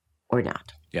in or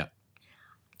not? Yeah.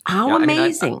 How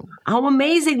amazing. How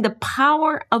amazing the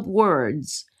power of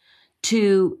words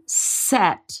to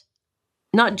set,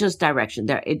 not just direction,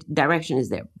 direction is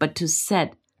there, but to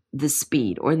set the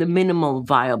speed or the minimal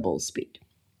viable speed.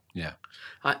 Yeah.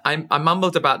 I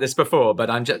mumbled about this before, but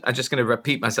I'm just going to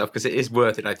repeat myself because it is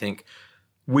worth it, I think.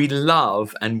 We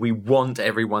love and we want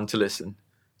everyone to listen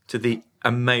to the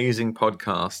amazing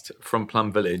podcast from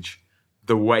Plum Village,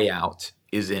 The Way Out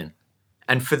is In.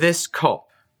 And for this COP,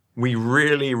 we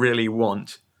really, really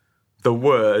want the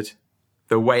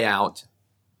way out.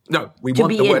 No, we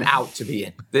want the word out to be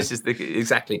in. This is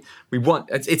exactly. We want,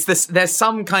 it's this, there's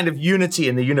some kind of unity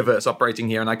in the universe operating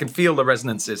here, and I can feel the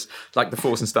resonances like the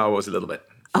Force in Star Wars a little bit.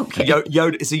 Okay.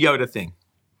 Yoda, it's a Yoda thing.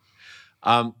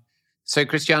 So,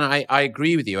 Christiana, I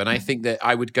agree with you. And I think that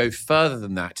I would go further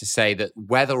than that to say that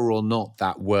whether or not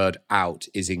that word out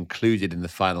is included in the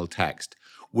final text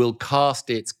will cast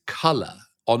its color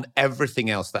on everything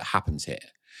else that happens here.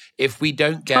 If we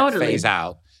don't get phase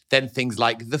out, then things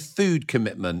like the food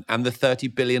commitment and the 30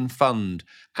 billion fund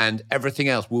and everything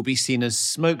else will be seen as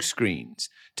smokescreens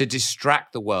to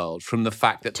distract the world from the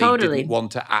fact that they didn't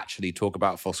want to actually talk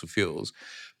about fossil fuels.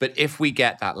 But if we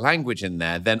get that language in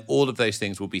there, then all of those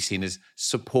things will be seen as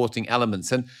supporting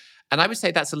elements. And I would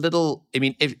say that's a little, I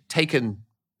mean, if taken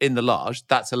in the large,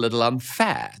 that's a little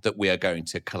unfair that we are going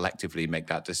to collectively make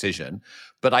that decision.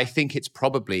 But I think it's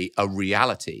probably a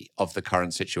reality of the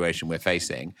current situation we're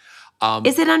facing.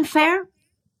 Is it unfair?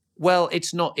 Well,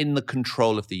 it's not in the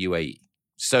control of the UAE.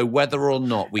 So whether or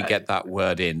not we get that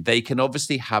word in, they can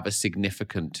obviously have a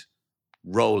significant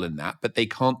role in that, but they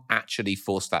can't actually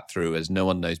force that through, as no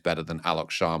one knows better than Alok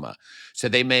Sharma. So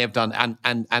they may have done,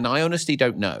 and I honestly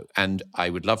don't know. And I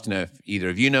would love to know if either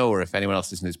of you know, or if anyone else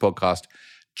listening to this podcast,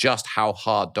 just how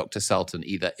hard Dr. Sultan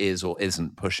either is or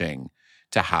isn't pushing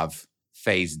to have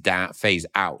phase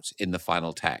out in the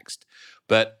final text.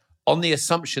 But on the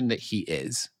assumption that he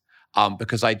is,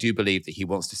 because I do believe that he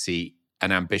wants to see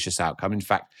an ambitious outcome. In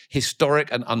fact, historic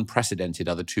and unprecedented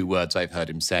are the two words I've heard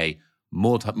him say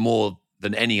more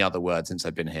than any other word since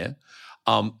I've been here.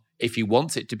 If he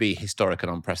wants it to be historic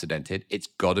and unprecedented, it's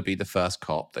got to be the first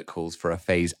COP that calls for a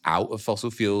phase out of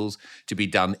fossil fuels to be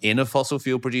done in a fossil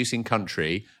fuel producing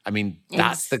country. I mean,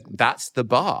 that's the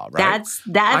bar, right? I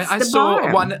the bar. I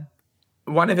saw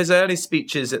one of his early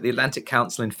speeches at the Atlantic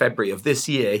Council in February of this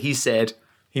year.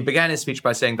 He began his speech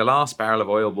by saying the last barrel of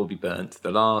oil will be burnt,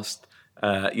 the last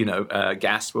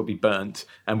gas will be burnt,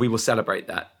 and we will celebrate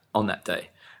that on that day.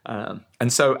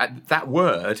 And so that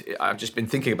word, I've just been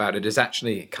thinking about it, is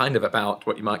actually kind of about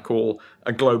what you might call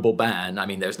a global ban. I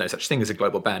mean, there's no such thing as a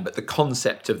global ban, but the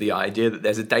concept of the idea that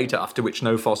there's a date after which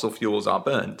no fossil fuels are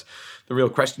burnt. The real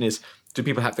question is, do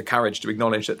people have the courage to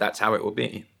acknowledge that that's how it will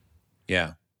be?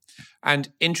 Yeah. And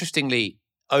interestingly,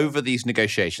 over these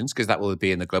negotiations, because that will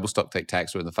be in the global stocktake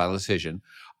text or in the final decision,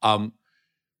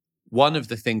 one of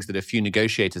the things that a few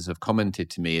negotiators have commented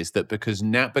to me is that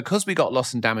because we got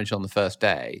loss and damage on the first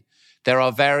day, there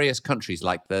are various countries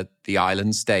like the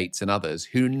island states and others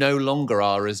who no longer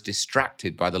are as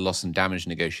distracted by the loss and damage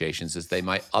negotiations as they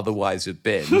might otherwise have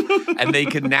been. And they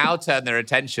can now turn their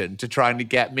attention to trying to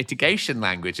get mitigation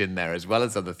language in there as well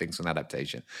as other things on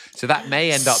adaptation. So that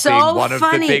may end up being one of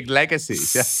the big legacies.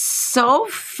 So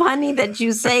funny that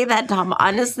you say that, Tom.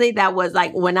 Honestly, that was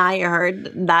like when I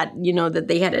heard that, that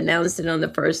they had announced it on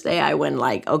the first day, I went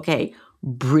like, okay,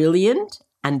 brilliant.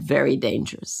 And very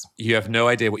dangerous. You have no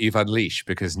idea what you've unleashed,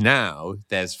 because now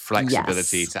there's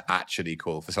flexibility to actually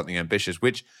call for something ambitious,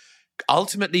 which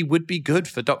ultimately would be good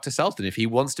for Dr. Sultan. If he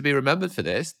wants to be remembered for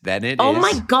this, then it is. Oh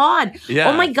my God. Yeah.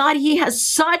 Oh my God. He has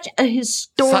such a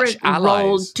historic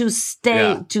role to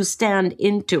stand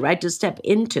into, right? To step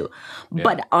into. Yeah.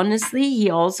 But honestly, he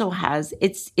also has,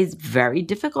 it's very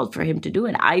difficult for him to do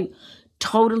it. I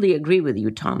totally agree with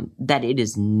you, Tom, that it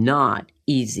is not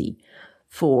easy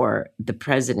for the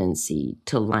presidency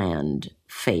to land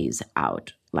phase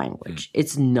out language.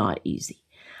 It's not easy.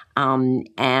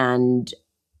 And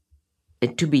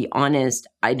to be honest,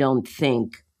 I don't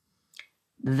think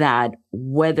that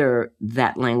whether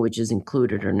that language is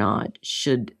included or not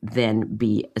should then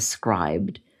be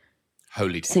ascribed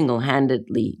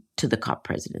single-handedly to the COP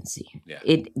presidency. Yeah.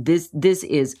 This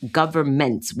is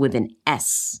governments with an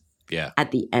S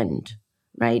at the end.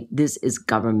 Right? This is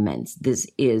governments. This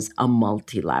is a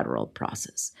multilateral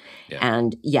process. Yeah.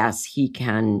 And yes, he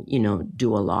can,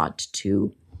 do a lot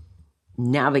to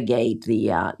navigate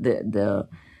the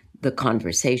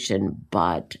conversation,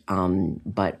 but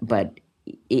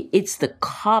it's the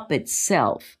COP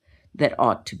itself that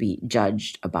ought to be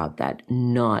judged about that,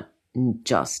 not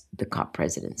just the COP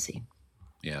presidency.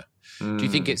 Yeah. Do you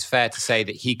think it's fair to say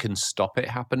that he can stop it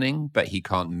happening, but he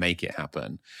can't make it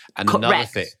happen? And Correct. Another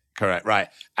thing. Correct, right.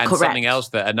 And something else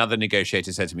that another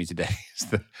negotiator said to me today is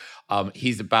that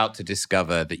he's about to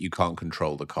discover that you can't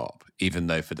control the COP, even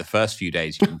though for the first few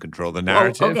days you can control the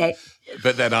narrative. Okay.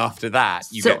 But then after that,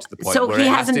 you get to the point where he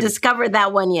hasn't discovered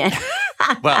that one yet.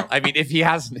 Well, I mean, if he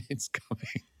hasn't, it's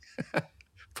coming.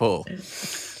 Paul.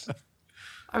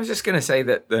 I was just going to say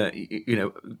that,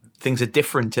 things are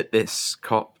different at this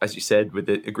COP, as you said, with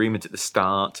the agreement at the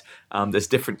start. There's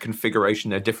different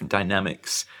configuration, there are different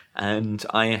dynamics. And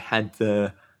I had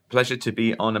the pleasure to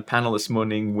be on a panel this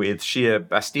morning with Shia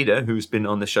Bastida, who's been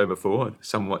on the show before,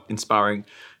 somewhat inspiring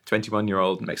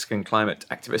 21-year-old Mexican climate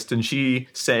activist. And she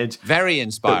said... Very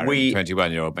inspiring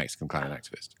 21-year-old Mexican climate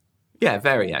activist. Yeah,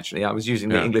 very, actually. I was using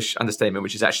the English understatement,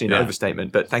 which is actually an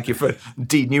overstatement, but thank you for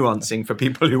de-nuancing for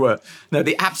people who were... No,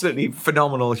 the absolutely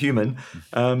phenomenal human.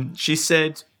 She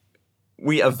said,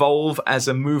 we evolve as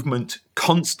a movement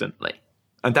constantly.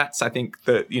 And that's, I think,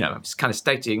 it's kind of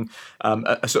stating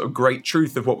a sort of great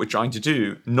truth of what we're trying to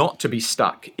do, not to be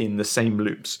stuck in the same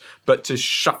loops, but to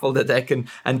shuffle the deck and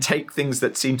take things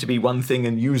that seem to be one thing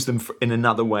and use them in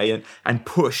another way and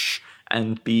push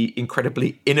and be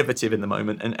incredibly innovative in the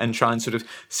moment and try and sort of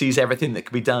seize everything that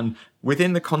can be done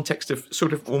within the context of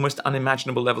sort of almost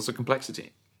unimaginable levels of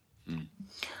complexity.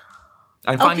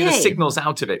 And finding the signals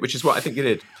out of it, which is what I think you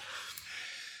did.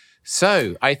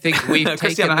 So I think we've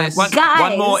taken this.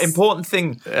 One more important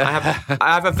thing. I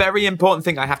have a very important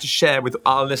thing I have to share with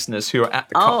our listeners who are at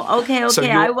the COP. Oh, okay. So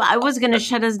I was going to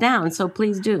shut us down, so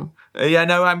please do.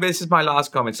 This is my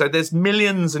last comment. So there's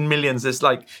millions and millions. There's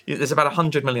about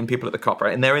 100 million people at the COP,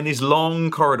 right? And they're in these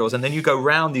long corridors, and then you go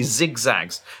round these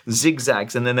zigzags,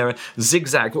 and then there are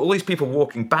zigzags. All these people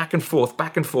walking back and forth,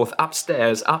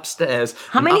 upstairs.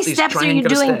 How many steps are you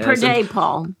doing per day,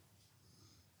 Paul?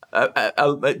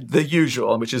 The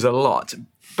usual, which is a lot.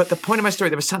 But the point of my story,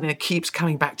 there was something that keeps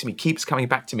coming back to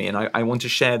me. And I want to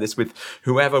share this with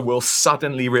whoever will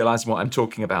suddenly realize what I'm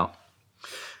talking about.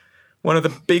 One of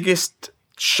the biggest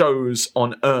shows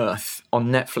on Earth on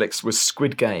Netflix was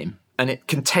Squid Game. And it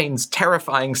contains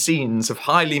terrifying scenes of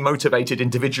highly motivated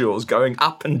individuals going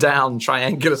up and down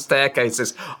triangular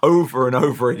staircases over and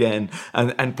over again.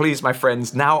 And please, my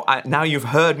friends, now you've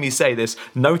heard me say this,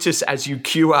 notice as you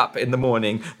queue up in the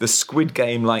morning the Squid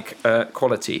Game-like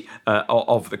quality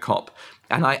of the COP.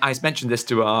 And I mentioned this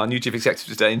to our new chief executive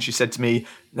today, and she said to me,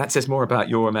 that says more about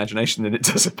your imagination than it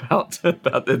does about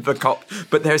the COP.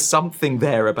 But there's something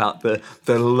there about the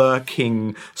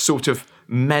lurking sort of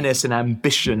menace and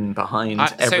ambition behind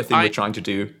everything we're trying to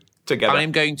do together.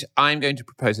 I'm going to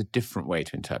propose a different way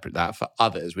to interpret that for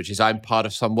others, which is I'm part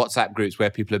of some WhatsApp groups where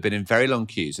people have been in very long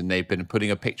queues and they've been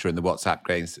putting a picture in the WhatsApp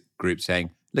group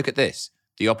saying, look at this,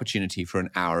 the opportunity for an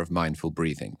hour of mindful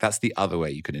breathing. That's the other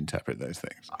way you can interpret those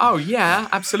things. Oh, yeah,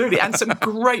 absolutely. And some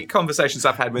great conversations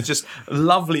I've had with just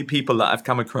lovely people that I've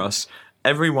come across.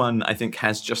 Everyone, I think,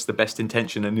 has just the best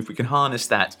intention. And if we can harness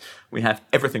that, we have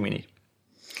everything we need.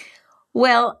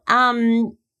 Well,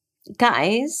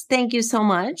 guys, thank you so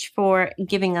much for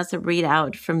giving us a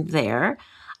readout from there.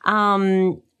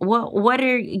 Give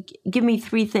me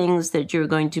 3 things that you're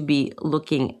going to be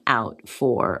looking out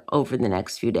for over the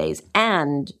next few days.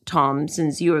 And Tom,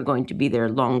 since you are going to be there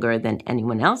longer than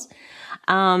anyone else,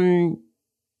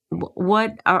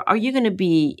 what are you going to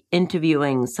be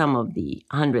interviewing some of the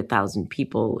 100,000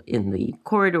 people in the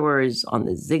corridors on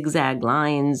the zigzag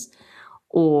lines?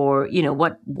 Or,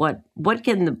 what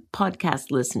can the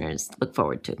podcast listeners look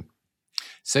forward to?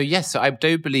 So, yes, I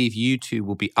do believe you two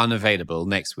will be unavailable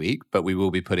next week, but we will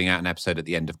be putting out an episode at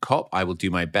the end of COP. I will do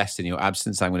my best in your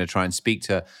absence. I'm going to try and speak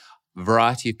to a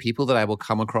variety of people that I will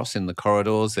come across in the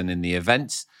corridors and in the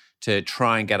events to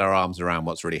try and get our arms around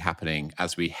what's really happening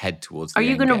as we head towards the end game.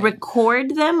 Are you going to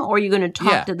record them, or are you going to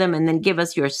talk to them and then give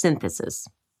us your synthesis?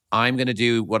 I'm going to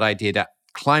do what I did at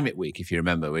Climate Week, if you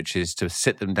remember, which is to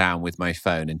sit them down with my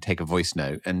phone and take a voice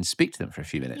note and speak to them for a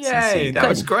few minutes. Yay, that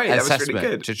was great. That was really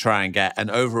good. To try and get an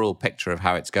overall picture of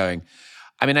how it's going.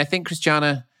 I mean, I think,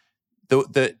 Christiana,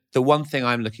 the one thing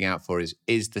I'm looking out for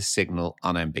is the signal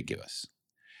unambiguous.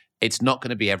 It's not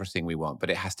going to be everything we want, but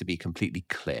it has to be completely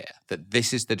clear that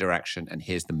this is the direction and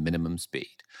here's the minimum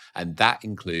speed. And that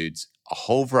includes a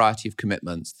whole variety of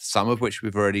commitments, some of which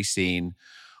we've already seen,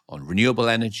 on renewable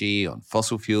energy, on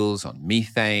fossil fuels, on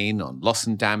methane, on loss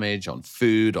and damage, on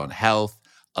food, on health,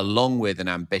 along with an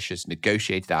ambitious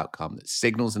negotiated outcome that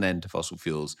signals an end to fossil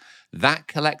fuels. That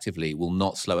collectively will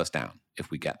not slow us down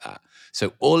if we get that.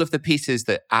 So all of the pieces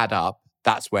that add up,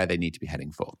 that's where they need to be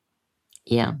heading for.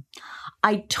 Yeah.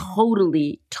 I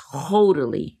totally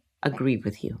agree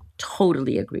with you.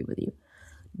 Totally agree with you.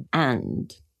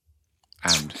 And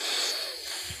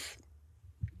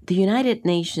the United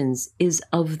Nations is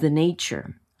of the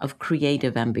nature of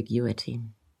creative ambiguity.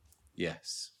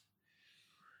 Yes.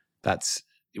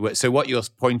 So what you're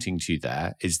pointing to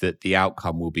there is that the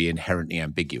outcome will be inherently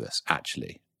ambiguous,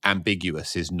 actually.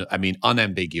 Unambiguous is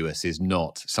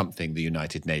not something the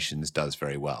United Nations does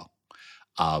very well.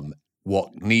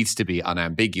 What needs to be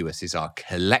unambiguous is our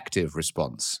collective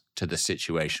response to the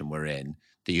situation we're in.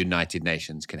 The United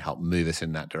Nations can help move us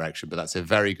in that direction, but that's a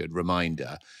very good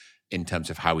reminder in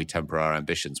terms of how we temper our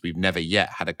ambitions. We've never yet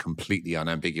had a completely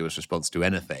unambiguous response to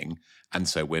anything, and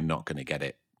so we're not going to get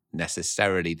it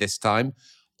necessarily this time.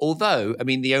 Although,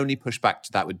 the only pushback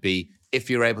to that would be if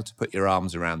you're able to put your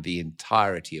arms around the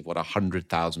entirety of what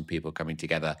 100,000 people coming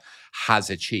together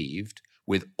has achieved,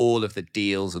 with all of the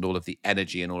deals and all of the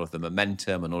energy and all of the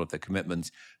momentum and all of the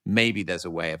commitments, maybe there's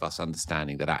a way of us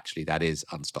understanding that actually that is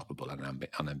unstoppable and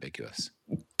unambiguous.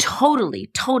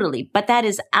 Totally. But that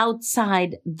is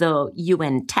outside the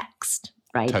UN text,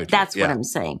 right? Totally, That's what yeah. I'm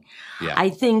saying. Yeah. I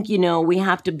think, we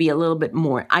have to be a little bit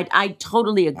more. I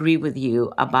totally agree with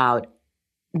you about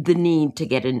the need to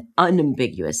get an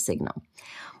unambiguous signal.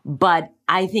 But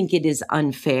I think it is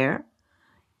unfair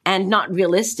and not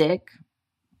realistic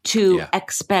to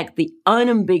expect the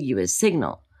unambiguous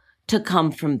signal to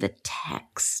come from the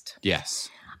text. Yes.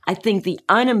 I think the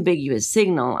unambiguous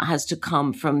signal has to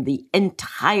come from the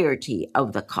entirety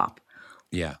of the COP.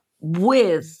 Yeah.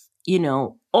 With,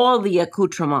 all the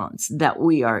accoutrements that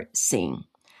we are seeing.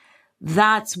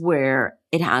 That's where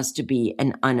it has to be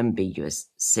an unambiguous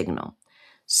signal.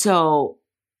 So,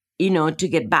 to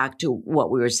get back to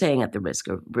what we were saying at the risk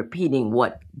of repeating,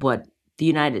 what the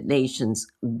United Nations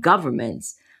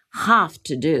governments have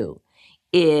to do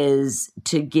is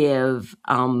to give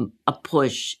a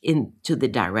push into the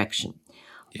direction.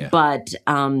 Yeah. But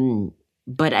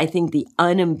I think the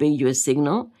unambiguous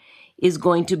signal is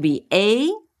going to be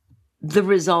the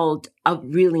result of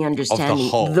really understanding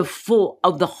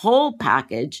the whole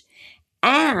package,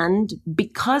 and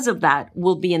because of that,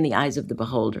 will be in the eyes of the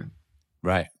beholder.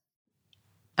 Right.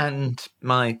 And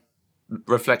my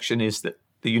reflection is that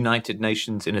the United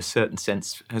Nations, in a certain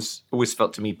sense, has always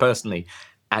felt to me personally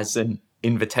as an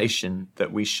invitation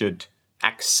that we should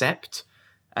accept,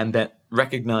 and that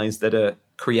recognize that a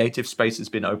creative space has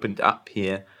been opened up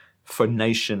here for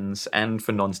nations and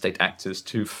for non-state actors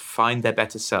to find their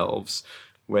better selves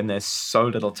when there's so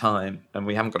little time and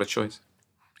we haven't got a choice.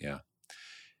 Yeah.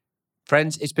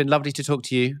 Friends, it's been lovely to talk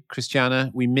to you.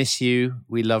 Christiana, we miss you.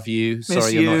 We love you.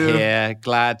 Sorry you're not here.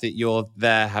 Glad that you're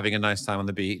there having a nice time on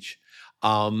the beach.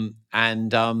 And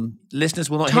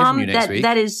listeners will not hear from you next week.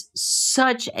 That is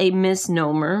such a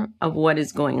misnomer of what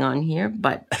is going on here.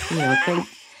 But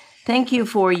thank you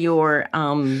for your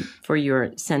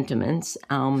sentiments.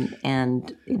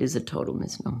 And it is a total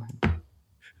misnomer.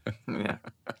 Yeah,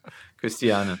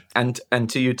 Christiana, and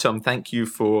to you, Tom. Thank you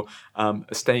for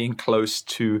staying close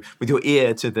with your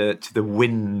ear to the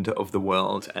wind of the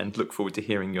world, and look forward to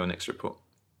hearing your next report.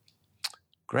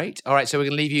 Great. All right, so we're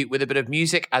going to leave you with a bit of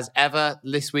music as ever.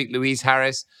 This week, Louise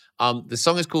Harris. The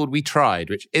song is called "We Tried,"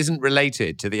 which isn't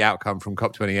related to the outcome from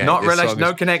COP28. Not related,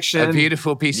 no connection. A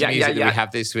beautiful piece of music that we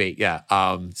have this week. Yeah.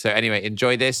 So anyway,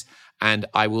 enjoy this, and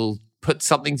I will put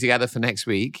something together for next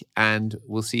week, and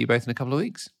we'll see you both in a couple of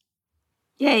weeks.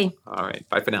 Yay. All right.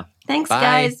 Bye for now. Thanks, Bye.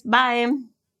 guys. Bye.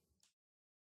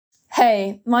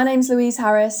 Hey, my name's Louise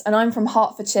Harris, and I'm from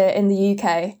Hertfordshire in the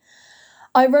UK.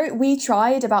 I wrote We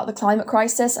Tried about the climate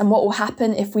crisis and what will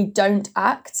happen if we don't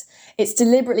act. It's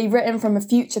deliberately written from a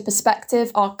future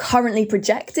perspective, our currently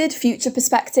projected future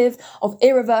perspective of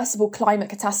irreversible climate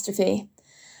catastrophe.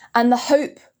 And the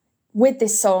hope with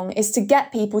this song is to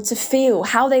get people to feel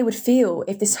how they would feel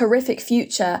if this horrific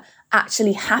future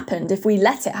actually happened, if we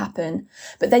let it happen,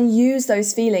 but then use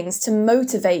those feelings to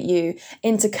motivate you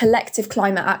into collective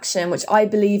climate action, which I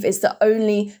believe is the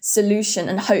only solution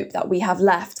and hope that we have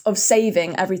left of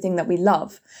saving everything that we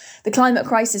love. The climate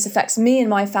crisis affects me and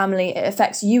my family, it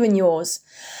affects you and yours,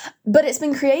 but it's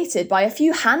been created by a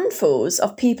few handfuls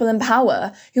of people in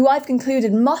power who I've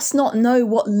concluded must not know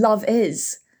what love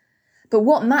is. But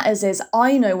what matters is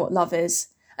I know what love is,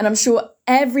 and I'm sure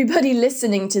everybody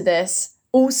listening to this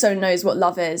also knows what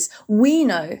love is. We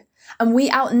know, and we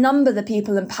outnumber the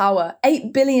people in power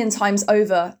 8 billion times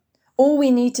over. All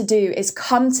we need to do is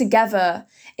come together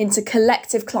into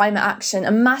collective climate action,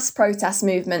 a mass protest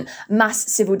movement, mass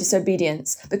civil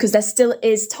disobedience, because there still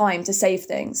is time to save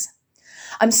things.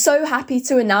 I'm so happy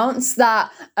to announce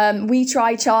that We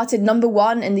Try charted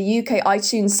 #1 in the UK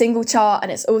iTunes single chart,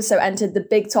 and it's also entered the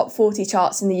big top 40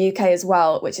 charts in the UK as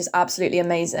well, which is absolutely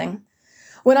amazing.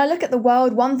 When I look at the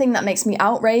world, one thing that makes me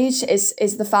outraged is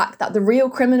the fact that the real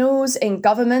criminals in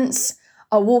governments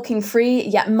are walking free,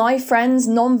 yet my friends,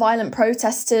 non-violent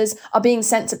protesters, are being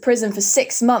sent to prison for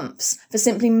 6 months for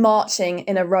simply marching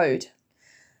in a road.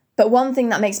 But one thing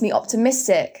that makes me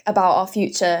optimistic about our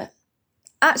future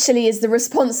actually is the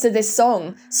response to this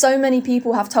song. So many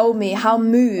people have told me how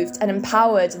moved and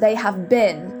empowered they have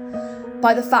been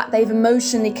by the fact they've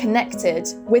emotionally connected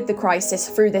with the crisis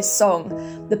through this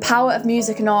song. The power of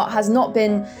music and art has not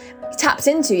been tapped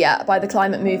into yet by the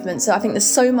climate movement, so I think there's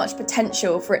so much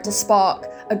potential for it to spark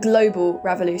a global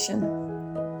revolution.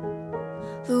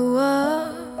 The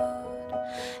world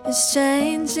is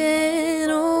changing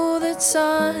all the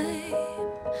time,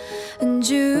 and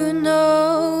you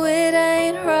know it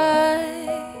ain't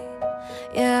right.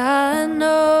 Yeah, I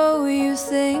know you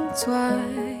think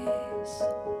twice.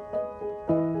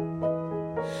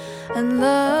 And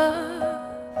love,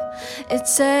 it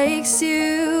takes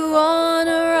you on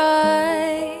a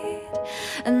ride.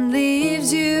 and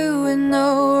leaves you with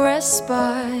no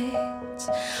respite.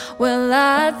 Well,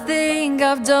 I think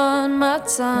I've done my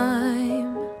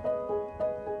time,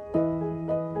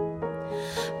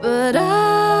 but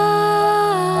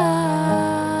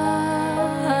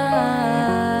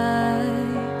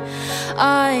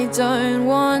I don't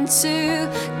want to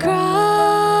cry.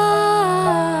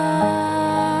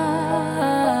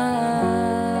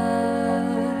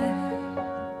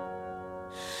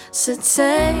 So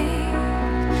take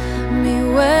me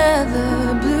where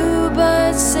the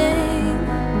bluebirds sing,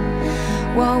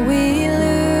 while we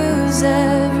lose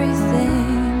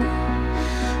everything.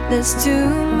 There's too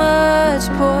much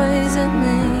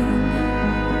poisoning.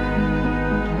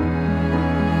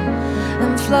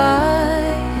 And fly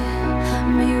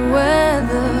me where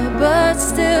the birds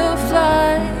still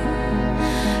fly,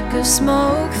 'cause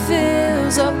smoke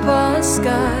fills up our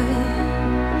sky,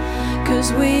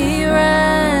 'cause we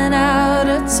ran out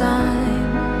of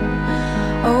time.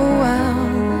 Oh well,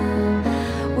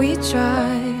 we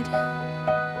tried.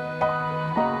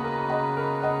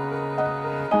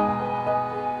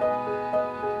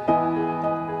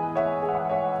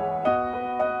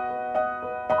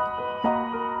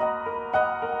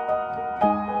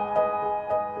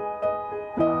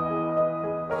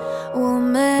 Well,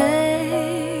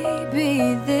 maybe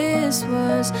this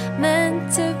was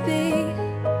meant to be.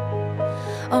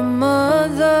 Our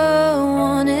mother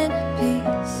wanted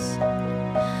peace,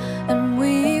 and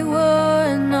we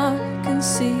were not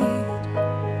conceived.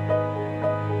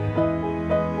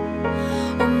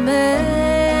 Or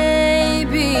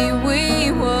maybe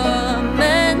we were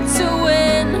meant to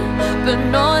win, but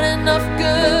not enough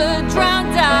good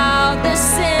drowned out the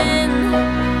sin.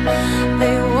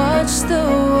 They watched the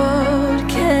world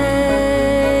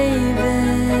cave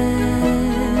in,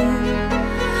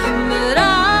 but I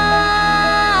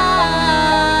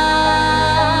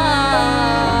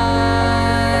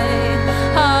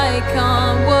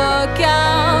can't work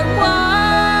out why.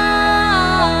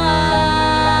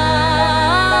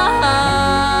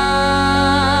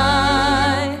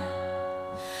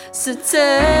 So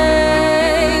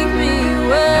take me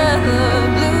where the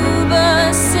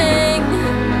bluebirds sing,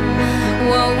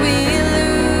 while we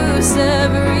lose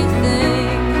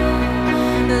everything.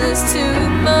 There's too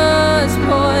much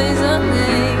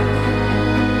poisoning.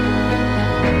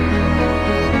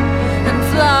 And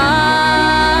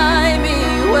fly me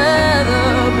where the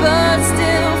birds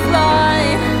still fly,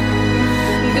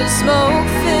 'cause smoke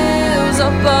fills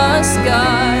up our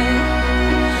sky,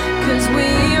 'cause we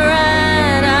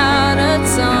ran out of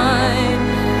time.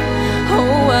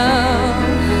 Oh well,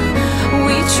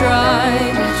 we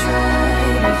tried, we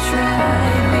tried, we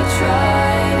tried, we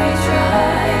tried, we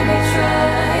tried, we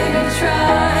tried, we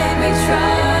tried, we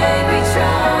tried, we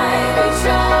tried, we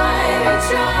tried, we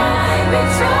tried, we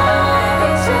tried,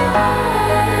 we tried.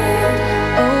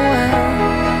 Oh well,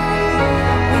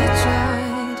 we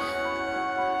tried.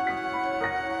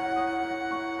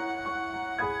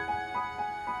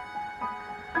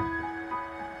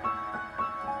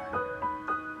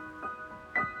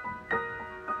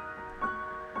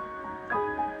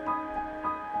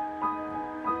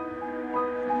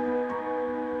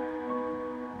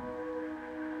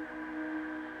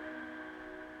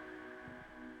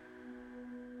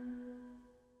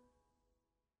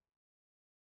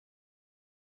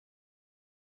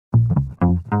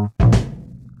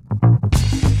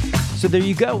 So there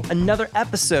you go, another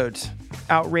episode.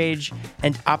 Outrage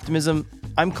and optimism.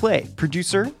 I'm Clay,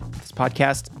 producer of this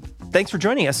podcast. Thanks for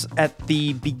joining us at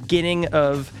the beginning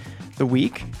of the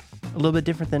week. A little bit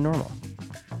different than normal.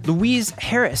 Louise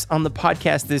Harris on the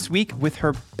podcast this week with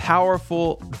her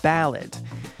powerful ballad,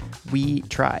 We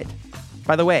Tried.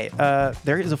 By the way,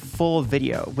 there is a full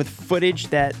video with footage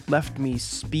that left me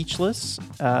speechless.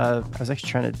 I was actually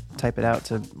trying to type it out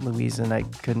to Louise and I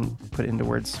couldn't put it into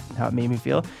words how it made me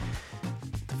feel.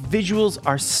 The visuals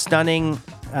are stunning,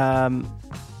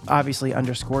 obviously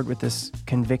underscored with this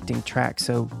convicting track.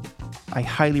 So I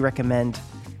highly recommend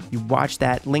you watch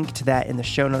that. Link to that in the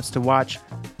show notes to watch.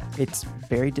 It's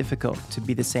very difficult to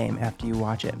be the same after you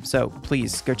watch it. So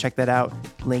please go check that out.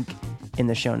 Link in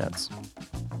the show notes.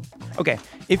 Okay,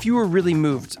 if you were really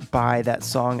moved by that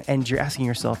song and you're asking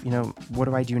yourself, what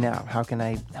do I do now? How can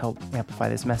I help amplify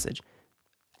this message?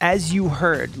 As you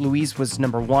heard, Louise was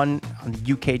number 1 on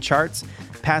the UK charts,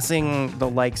 passing the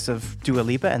likes of Dua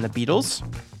Lipa and the Beatles.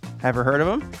 Ever heard of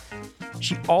them?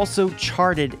 She also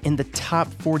charted in the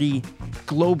top 40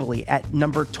 globally at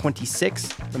number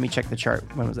 26. Let me check the chart.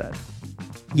 When was that?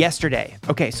 Yesterday.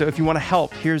 Okay, so if you want to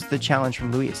help, here's the challenge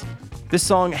from Louise. This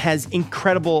song has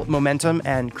incredible momentum,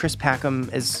 and Chris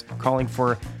Packham is calling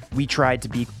for We Tried to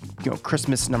be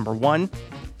Christmas #1.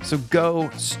 So go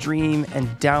stream and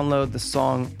download the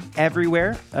song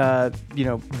everywhere,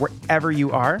 wherever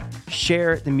you are.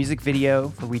 Share the music video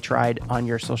for We Tried on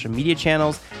your social media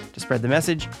channels to spread the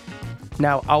message.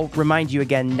 Now, I'll remind you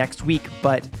again next week,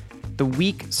 but the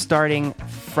week starting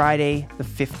Friday, the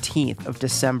 15th of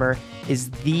December,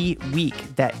 is the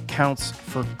week that counts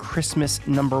for Christmas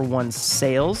 #1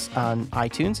 sales on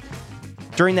iTunes.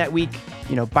 During that week,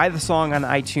 buy the song on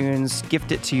iTunes,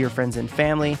 gift it to your friends and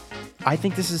family. I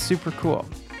think this is super cool.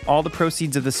 All the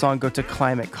proceeds of the song go to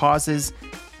climate causes.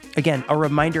 Again, a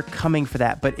reminder coming for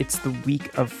that, but it's the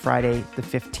week of Friday the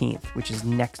 15th, which is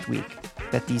next week,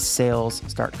 that these sales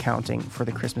start counting for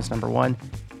the Christmas #1.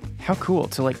 How cool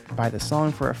to buy the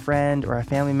song for a friend or a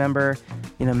family member,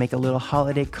 make a little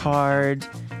holiday card,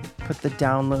 put the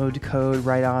download code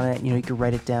right on it. You can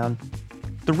write it down.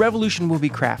 The revolution will be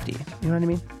crafty. You know what I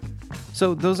mean?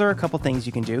 So those are a couple things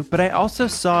you can do. But I also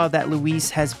saw that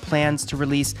Louise has plans to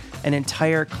release an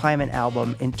entire climate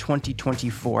album in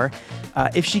 2024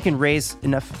 if she can raise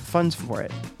enough funds for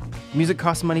it. Music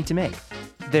costs money to make.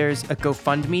 There's a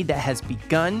GoFundMe that has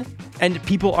begun, and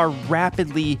people are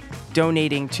rapidly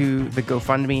donating to the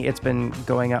GoFundMe. It's been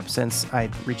going up since I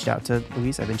reached out to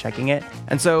Louise. I've been checking it.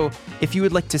 And so if you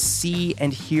would like to see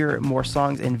and hear more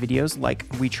songs and videos like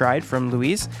We Tried from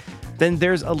Louise, then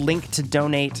there's a link to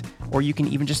donate, or you can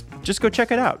even just go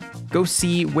check it out. Go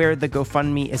see where the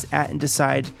GoFundMe is at and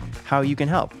decide how you can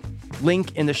help.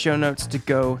 Link in the show notes to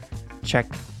go check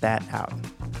that out.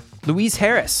 Louise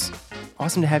Harris,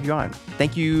 awesome to have you on.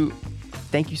 Thank you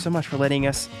so much for letting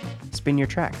us spin your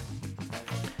track.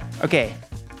 Okay,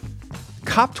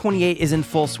 COP28 is in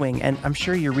full swing, and I'm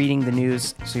sure you're reading the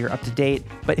news, so you're up to date.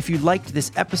 But if you liked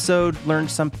this episode,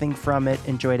 learned something from it,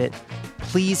 enjoyed it,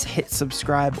 please hit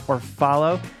subscribe or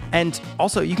follow. And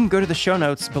also, you can go to the show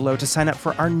notes below to sign up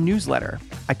for our newsletter.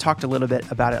 I talked a little bit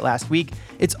about it last week.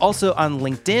 It's also on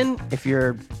LinkedIn. If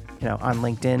you're, on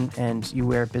LinkedIn and you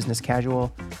wear business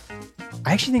casual,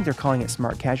 I actually think they're calling it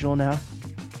smart casual now.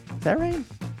 Is that right?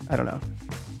 I don't know.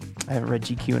 I haven't read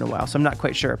GQ in a while, so I'm not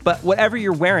quite sure. But whatever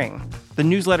you're wearing, the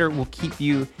newsletter will keep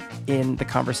you in the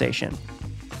conversation.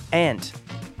 And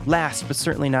last but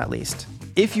certainly not least,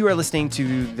 if you are listening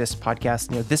to this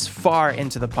podcast, this far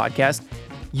into the podcast,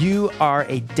 you are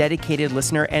a dedicated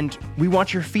listener, and we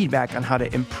want your feedback on how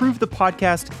to improve the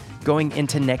podcast going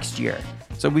into next year.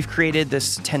 So we've created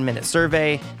this 10-minute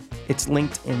survey. It's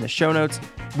linked in the show notes.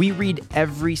 We read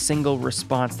every single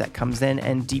response that comes in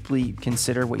and deeply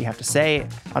consider what you have to say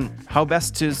on how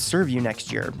best to serve you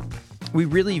next year. We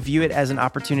really view it as an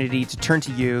opportunity to turn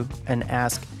to you and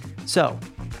ask, so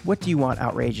what do you want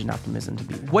Outrage and Optimism to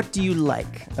be? What do you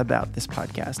like about this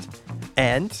podcast?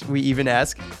 And we even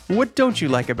ask, what don't you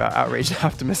like about Outrage and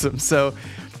Optimism? So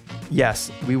yes,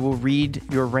 we will read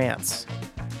your rants.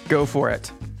 Go for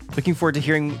it. Looking forward to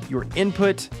hearing your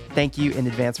input. Thank you in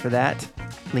advance for that.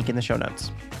 Link in the show notes.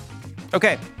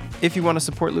 Okay, if you want to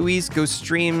support Louise, go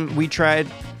stream We Tried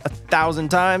 1,000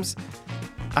 times.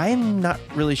 I'm not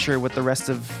really sure what the rest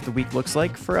of the week looks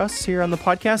like for us here on the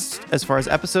podcast as far as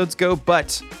episodes go,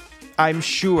 but I'm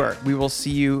sure we will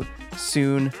see you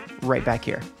soon right back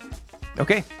here.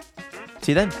 Okay,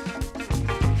 see you then.